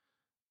life.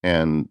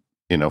 And,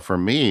 for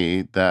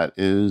me, that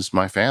is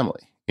my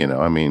family.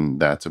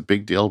 That's a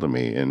big deal to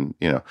me. And,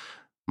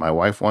 my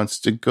wife wants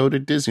to go to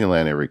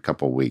Disneyland every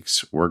couple of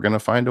weeks. We're going to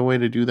find a way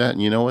to do that.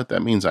 And you know what?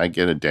 That means I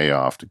get a day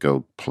off to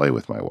go play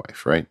with my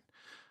wife, right?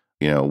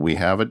 We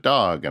have a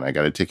dog and I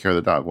got to take care of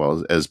the dog.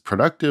 Well, as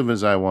productive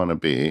as I want to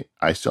be,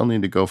 I still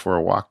need to go for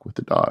a walk with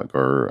the dog,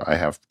 or I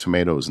have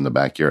tomatoes in the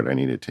backyard I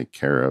need to take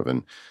care of.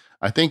 And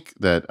I think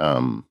that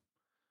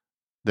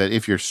that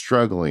if you're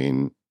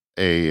struggling,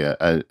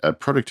 a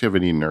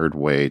productivity nerd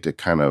way to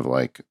kind of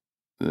like,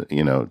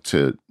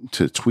 to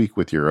tweak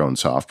with your own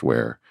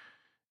software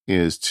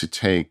is to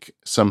take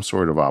some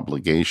sort of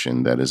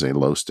obligation that is a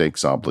low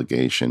stakes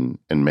obligation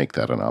and make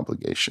that an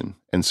obligation.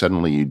 And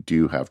suddenly you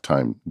do have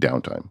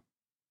downtime.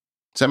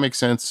 Does that make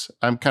sense?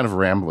 I'm kind of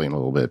rambling a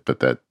little bit, but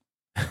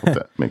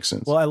that makes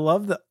sense. Well, I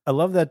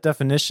love that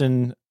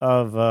definition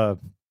of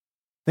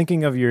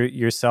thinking of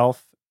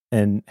yourself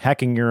and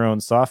hacking your own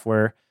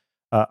software.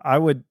 I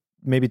would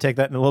maybe take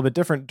that in a little bit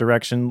different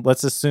direction.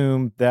 Let's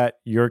assume that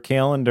your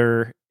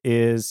calendar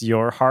is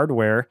your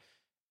hardware,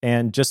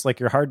 and just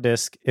like your hard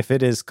disk, if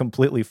it is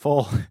completely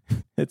full,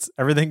 it's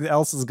everything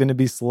else is going to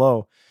be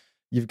slow.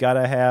 You've got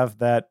to have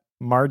that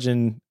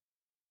margin,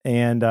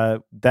 and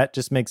that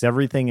just makes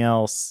everything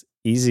else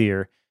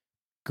easier.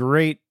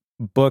 Great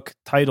book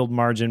titled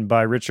Margin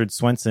by Richard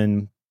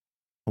Swenson.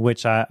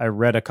 which I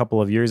read a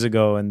couple of years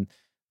ago. And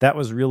that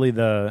was really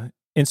the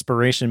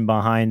inspiration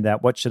behind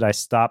that what should I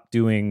stop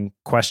doing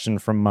question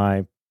from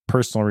my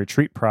personal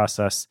retreat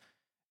process.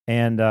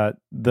 And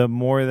the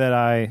more that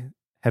I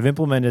have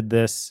implemented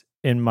this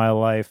in my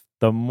life,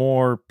 the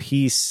more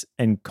peace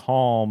and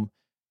calm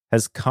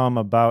has come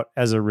about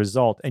as a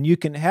result. And you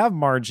can have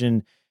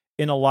margin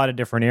in a lot of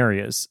different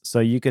areas. So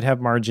you could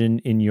have margin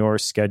in your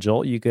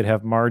schedule, you could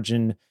have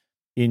margin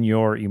in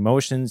your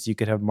emotions, you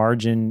could have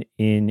margin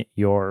in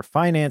your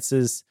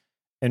finances.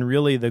 And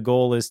really, the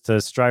goal is to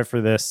strive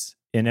for this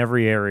in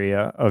every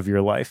area of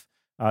your life.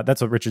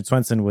 That's what Richard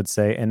Swenson would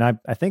say. And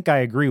I think I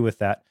agree with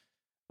that.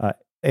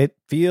 It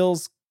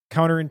feels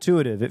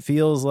counterintuitive. It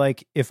feels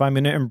like if I'm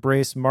going to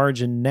embrace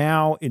margin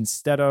now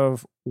instead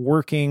of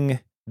working,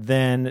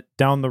 then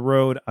down the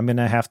road, I'm going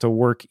to have to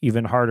work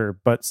even harder.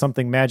 But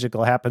something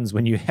magical happens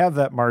when you have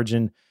that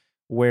margin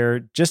where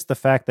just the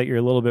fact that you're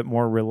a little bit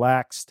more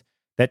relaxed,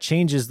 that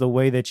changes the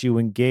way that you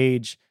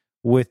engage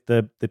with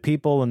the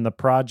people and the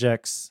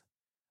projects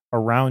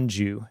around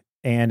you.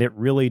 And it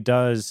really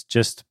does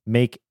just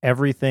make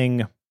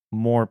everything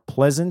more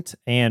pleasant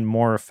and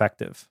more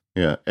effective.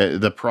 Yeah.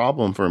 The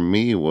problem for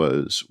me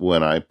was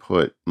when I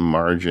put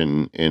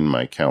margin in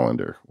my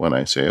calendar, when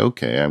I say,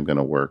 okay, I'm going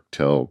to work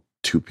till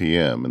 2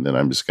 p.m. and then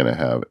I'm just going to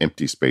have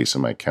empty space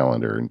in my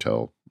calendar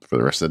until for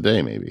the rest of the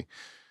day, maybe.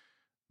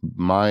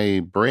 My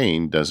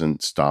brain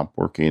doesn't stop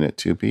working at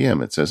 2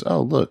 p.m. It says,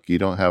 oh, look, you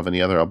don't have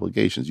any other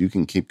obligations. You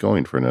can keep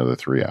going for another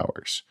 3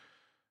 hours.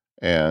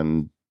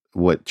 And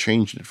what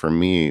changed it for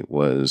me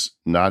was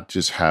not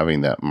just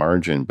having that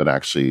margin, but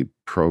actually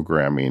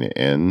programming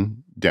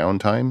in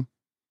downtime.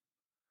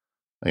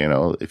 You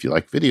know, if you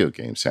like video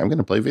games, say, I'm going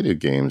to play video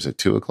games at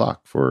 2:00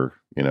 for,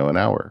 an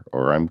hour,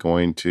 or I'm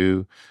going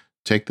to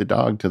take the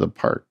dog to the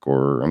park,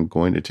 or I'm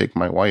going to take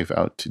my wife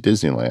out to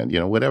Disneyland,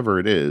 whatever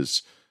it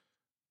is.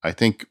 I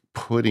think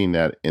putting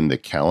that in the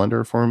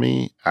calendar for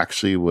me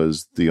actually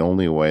was the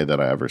only way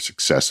that I ever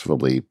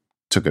successfully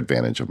took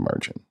advantage of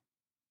margin.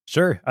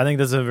 Sure. I think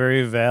that's a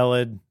very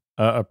valid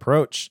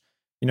approach.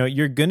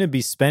 You're going to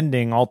be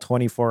spending all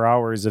 24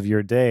 hours of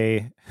your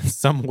day in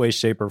some way,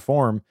 shape, or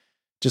form.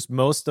 Just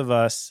most of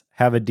us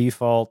have a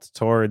default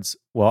towards,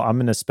 well, I'm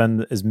going to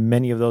spend as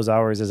many of those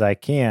hours as I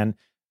can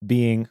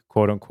being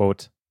quote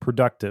unquote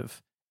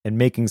productive and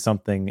making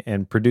something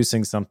and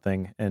producing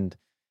something and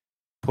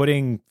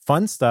putting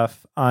fun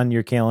stuff on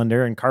your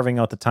calendar and carving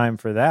out the time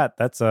for that.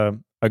 That's a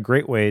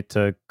great way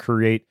to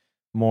create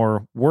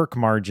more work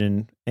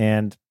margin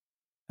and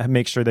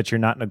make sure that you're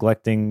not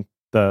neglecting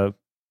the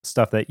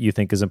stuff that you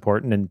think is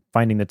important and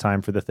finding the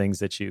time for the things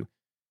that you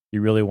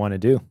really want to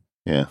do.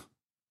 Yeah.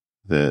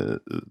 The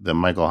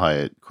Michael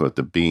Hyatt quote,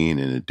 the being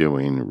and the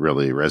doing,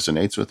 really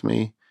resonates with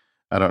me.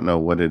 I don't know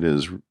what it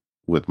is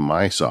with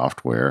my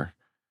software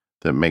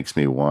that makes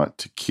me want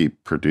to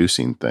keep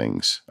producing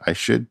things. I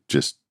should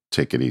just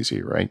take it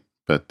easy, right?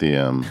 But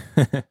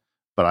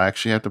but I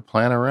actually have to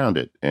plan around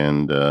it,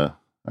 and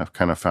I've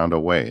kind of found a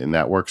way, and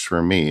that works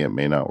for me. It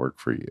may not work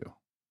for you.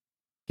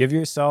 Give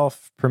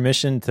yourself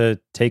permission to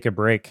take a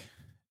break,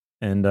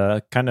 and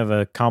kind of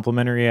a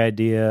complementary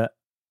idea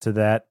to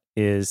that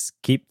is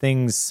keep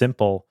things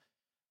simple.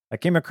 I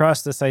came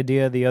across this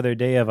idea the other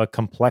day of a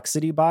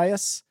complexity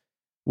bias,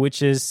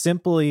 which is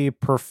simply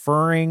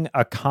preferring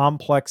a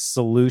complex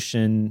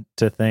solution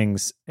to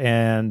things.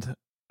 And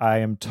I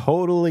am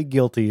totally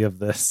guilty of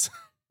this.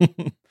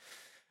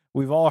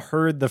 We've all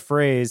heard the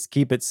phrase,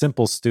 keep it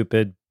simple,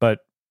 stupid, but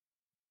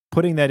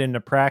putting that into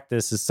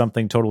practice is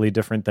something totally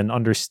different than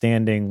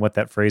understanding what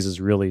that phrase is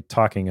really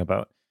talking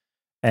about.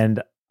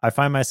 And I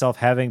find myself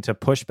having to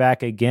push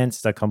back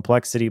against a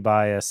complexity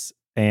bias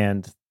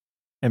and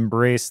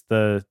embrace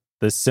the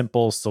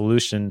simple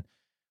solution.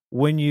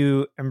 When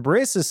you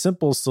embrace a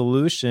simple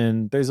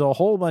solution, there's a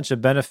whole bunch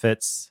of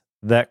benefits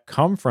that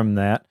come from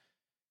that.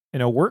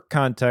 In a work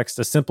context,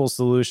 a simple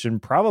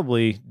solution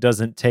probably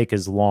doesn't take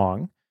as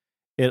long.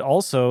 It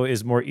also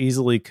is more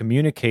easily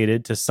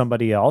communicated to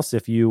somebody else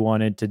if you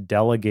wanted to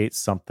delegate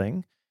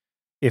something.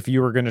 If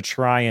you were going to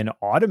try and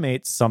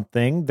automate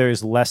something,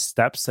 there's less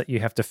steps that you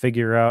have to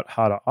figure out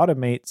how to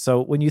automate. So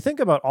when you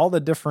think about all the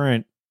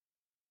different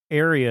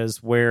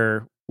areas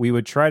where we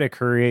would try to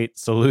create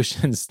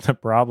solutions to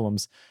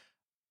problems,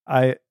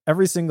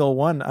 every single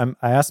one,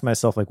 I ask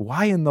myself, like,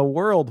 why in the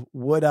world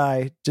would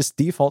I just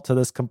default to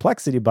this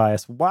complexity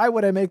bias? Why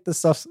would I make this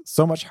stuff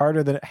so much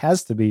harder than it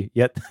has to be?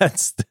 Yet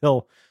that's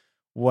still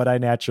what I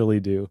naturally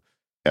do.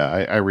 Yeah,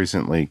 I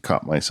recently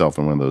caught myself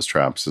in one of those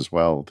traps as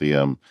well.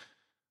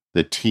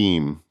 The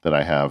team that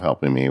I have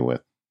helping me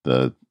with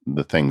the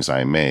things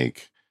I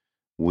make,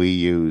 we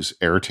use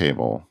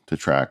Airtable to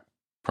track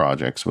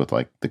projects with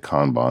like the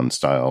Kanban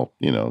style,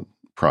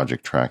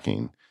 project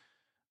tracking.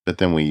 But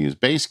then we use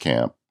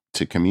Basecamp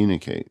to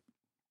communicate.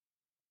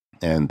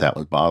 And that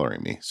was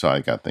bothering me. So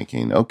I got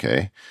thinking,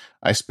 okay,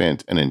 I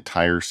spent an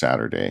entire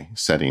Saturday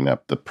setting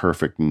up the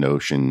perfect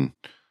Notion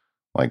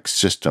like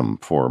system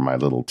for my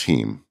little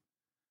team.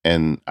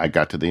 And I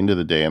got to the end of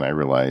the day and I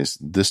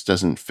realized this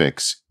doesn't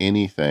fix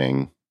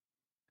anything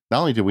not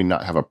only do we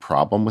not have a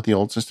problem with the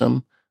old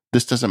system,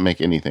 this doesn't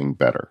make anything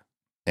better.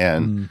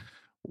 And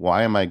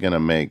why am I going to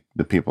make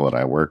the people that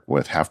I work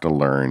with have to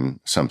learn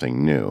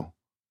something new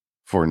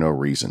for no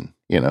reason,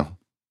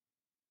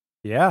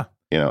 Yeah.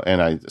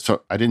 And I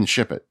didn't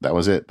ship it. That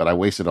was it. But I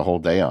wasted a whole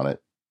day on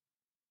it.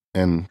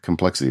 And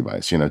complexity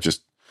bias, I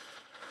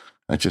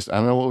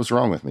don't know what was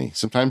wrong with me.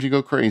 Sometimes you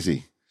go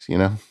crazy,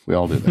 we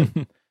all do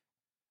that.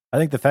 I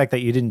think the fact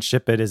that you didn't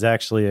ship it is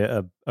actually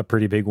a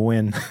pretty big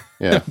win.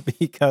 Yeah.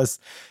 Because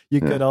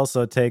you could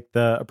also take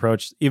the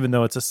approach, even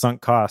though it's a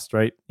sunk cost,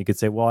 right? You could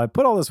say, well, I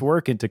put all this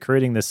work into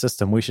creating this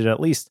system. We should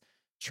at least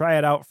try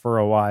it out for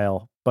a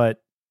while.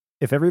 But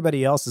if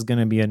everybody else is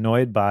going to be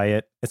annoyed by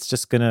it, it's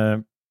just going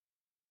to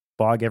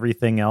bog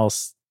everything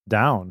else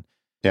down.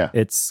 Yeah.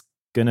 It's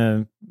going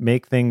to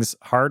make things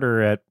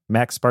harder at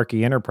Max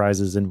Sparky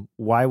Enterprises. And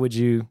why would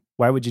you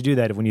do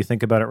that when you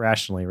think about it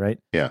rationally, right?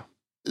 Yeah.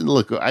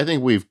 Look, I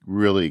think we've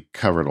really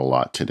covered a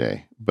lot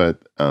today,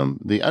 but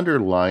the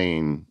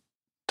underlying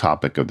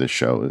topic of this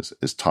show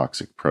is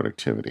toxic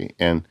productivity.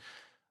 And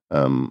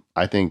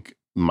I think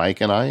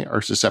Mike and I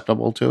are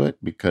susceptible to it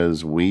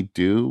because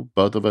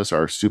both of us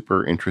are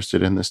super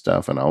interested in this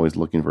stuff and always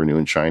looking for new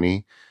and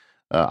shiny.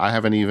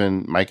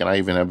 Mike and I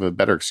even have a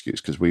better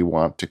excuse because we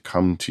want to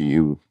come to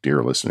you,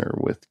 dear listener,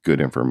 with good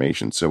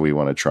information. So we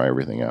want to try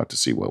everything out to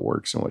see what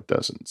works and what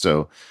doesn't.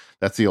 So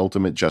that's the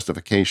ultimate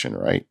justification,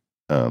 right?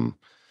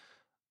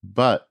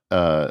 But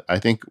I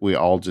think we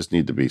all just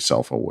need to be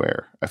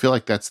self-aware. I feel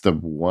like that's the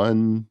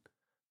one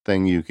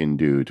thing you can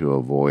do to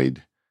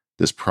avoid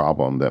this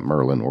problem that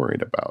Merlin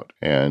worried about.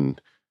 And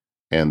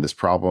this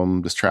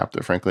trap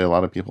that frankly a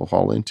lot of people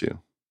fall into.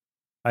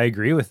 I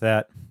agree with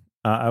that.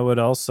 I would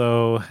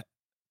also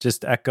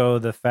just echo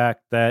the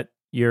fact that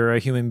you're a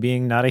human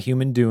being, not a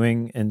human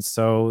doing. And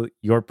so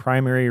your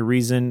primary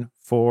reason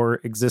for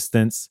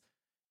existence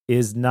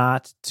is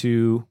not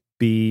to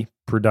be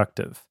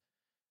productive.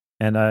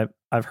 And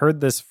I've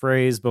heard this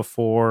phrase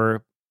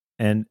before,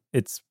 and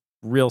it's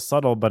real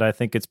subtle, but I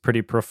think it's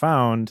pretty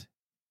profound.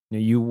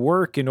 You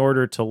work in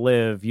order to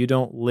live. You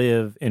don't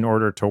live in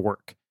order to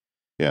work.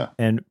 Yeah.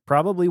 And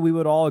probably we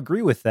would all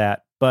agree with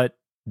that. But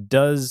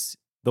does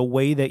the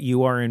way that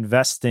you are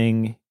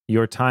investing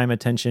your time,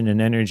 attention,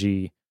 and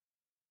energy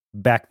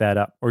back that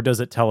up? Or does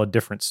it tell a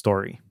different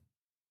story?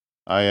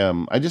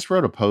 I just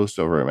wrote a post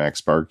over at Max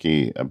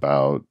Sparky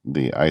about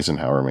the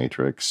Eisenhower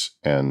matrix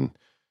and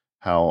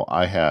how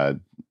I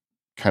had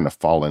kind of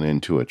fallen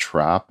into a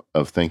trap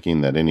of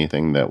thinking that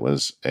anything that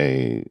was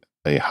a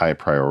high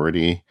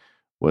priority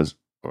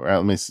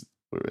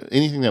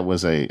anything that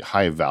was a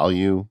high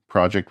value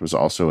project was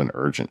also an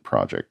urgent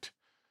project.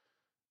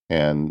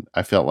 And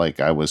I felt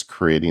like I was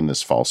creating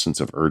this false sense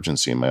of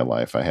urgency in my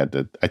life. I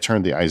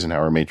turned the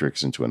Eisenhower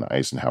matrix into an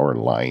Eisenhower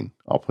line.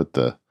 I'll put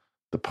the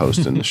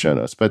post in the show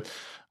notes. But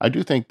I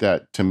do think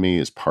that to me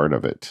is part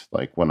of it.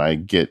 Like when I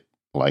get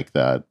like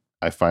that,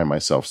 I find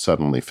myself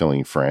suddenly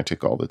feeling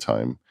frantic all the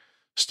time,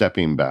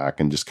 stepping back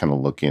and just kind of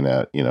looking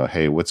at,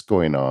 hey, what's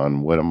going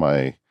on? What's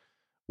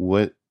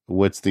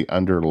the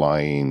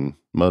underlying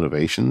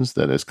motivations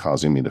that is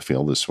causing me to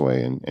feel this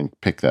way and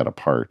pick that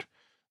apart.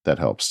 That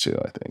helps too,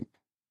 I think.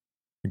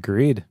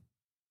 Agreed.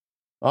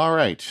 All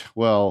right.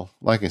 Well,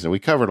 like I said, we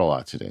covered a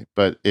lot today,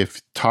 but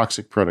if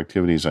toxic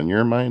productivity is on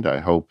your mind, I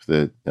hope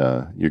that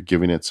you're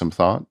giving it some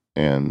thought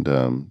and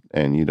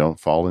you don't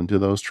fall into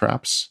those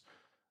traps.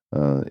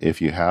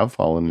 If you have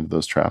fallen into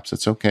those traps,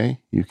 it's okay.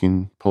 You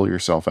can pull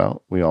yourself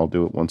out. We all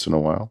do it once in a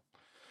while.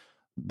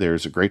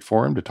 There's a great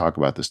forum to talk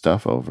about this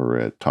stuff over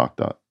at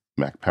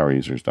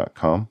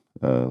talk.macpowerusers.com.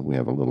 We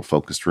have a little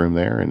focused room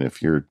there. And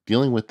if you're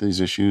dealing with these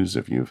issues,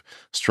 if you've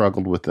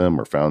struggled with them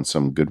or found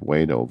some good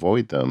way to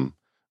avoid them,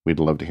 we'd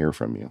love to hear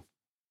from you.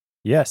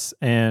 Yes.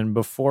 And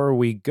before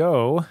we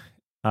go,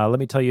 let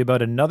me tell you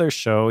about another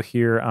show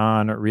here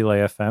on Relay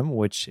FM,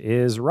 which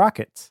is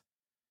Rocket.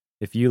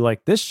 If you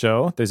like this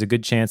show, there's a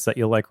good chance that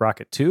you'll like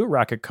Rocket too.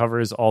 Rocket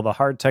covers all the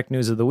hard tech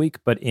news of the week,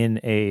 but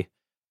in a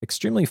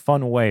extremely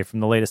fun way,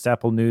 from the latest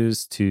Apple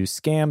news to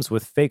scams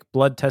with fake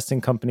blood testing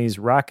companies.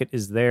 Rocket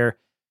is there.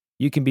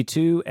 You can be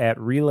too at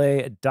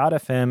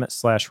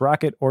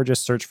relay.fm/rocket or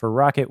just search for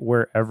Rocket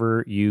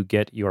wherever you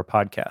get your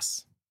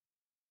podcasts.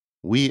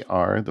 We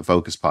are the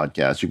Focus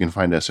Podcast. You can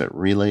find us at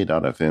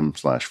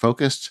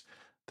relay.fm/focused.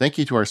 Thank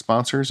you to our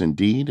sponsors,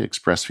 Indeed,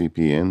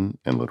 ExpressVPN,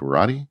 and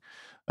Literati.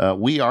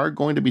 We are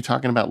going to be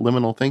talking about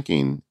liminal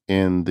thinking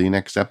in the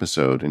next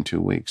episode in 2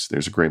 weeks.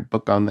 There's a great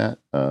book on that.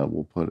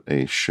 We'll put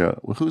a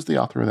show. Who's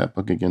the author of that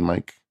book again,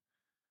 Mike?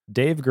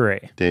 Dave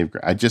Gray. Dave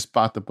Gray. I just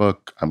bought the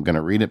book. I'm going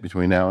to read it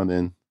between now and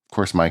then. Of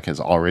course, Mike has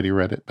already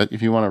read it, but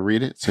if you want to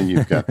read it, so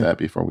you've got that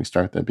before we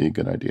start, that'd be a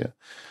good idea.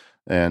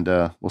 And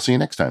we'll see you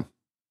next time.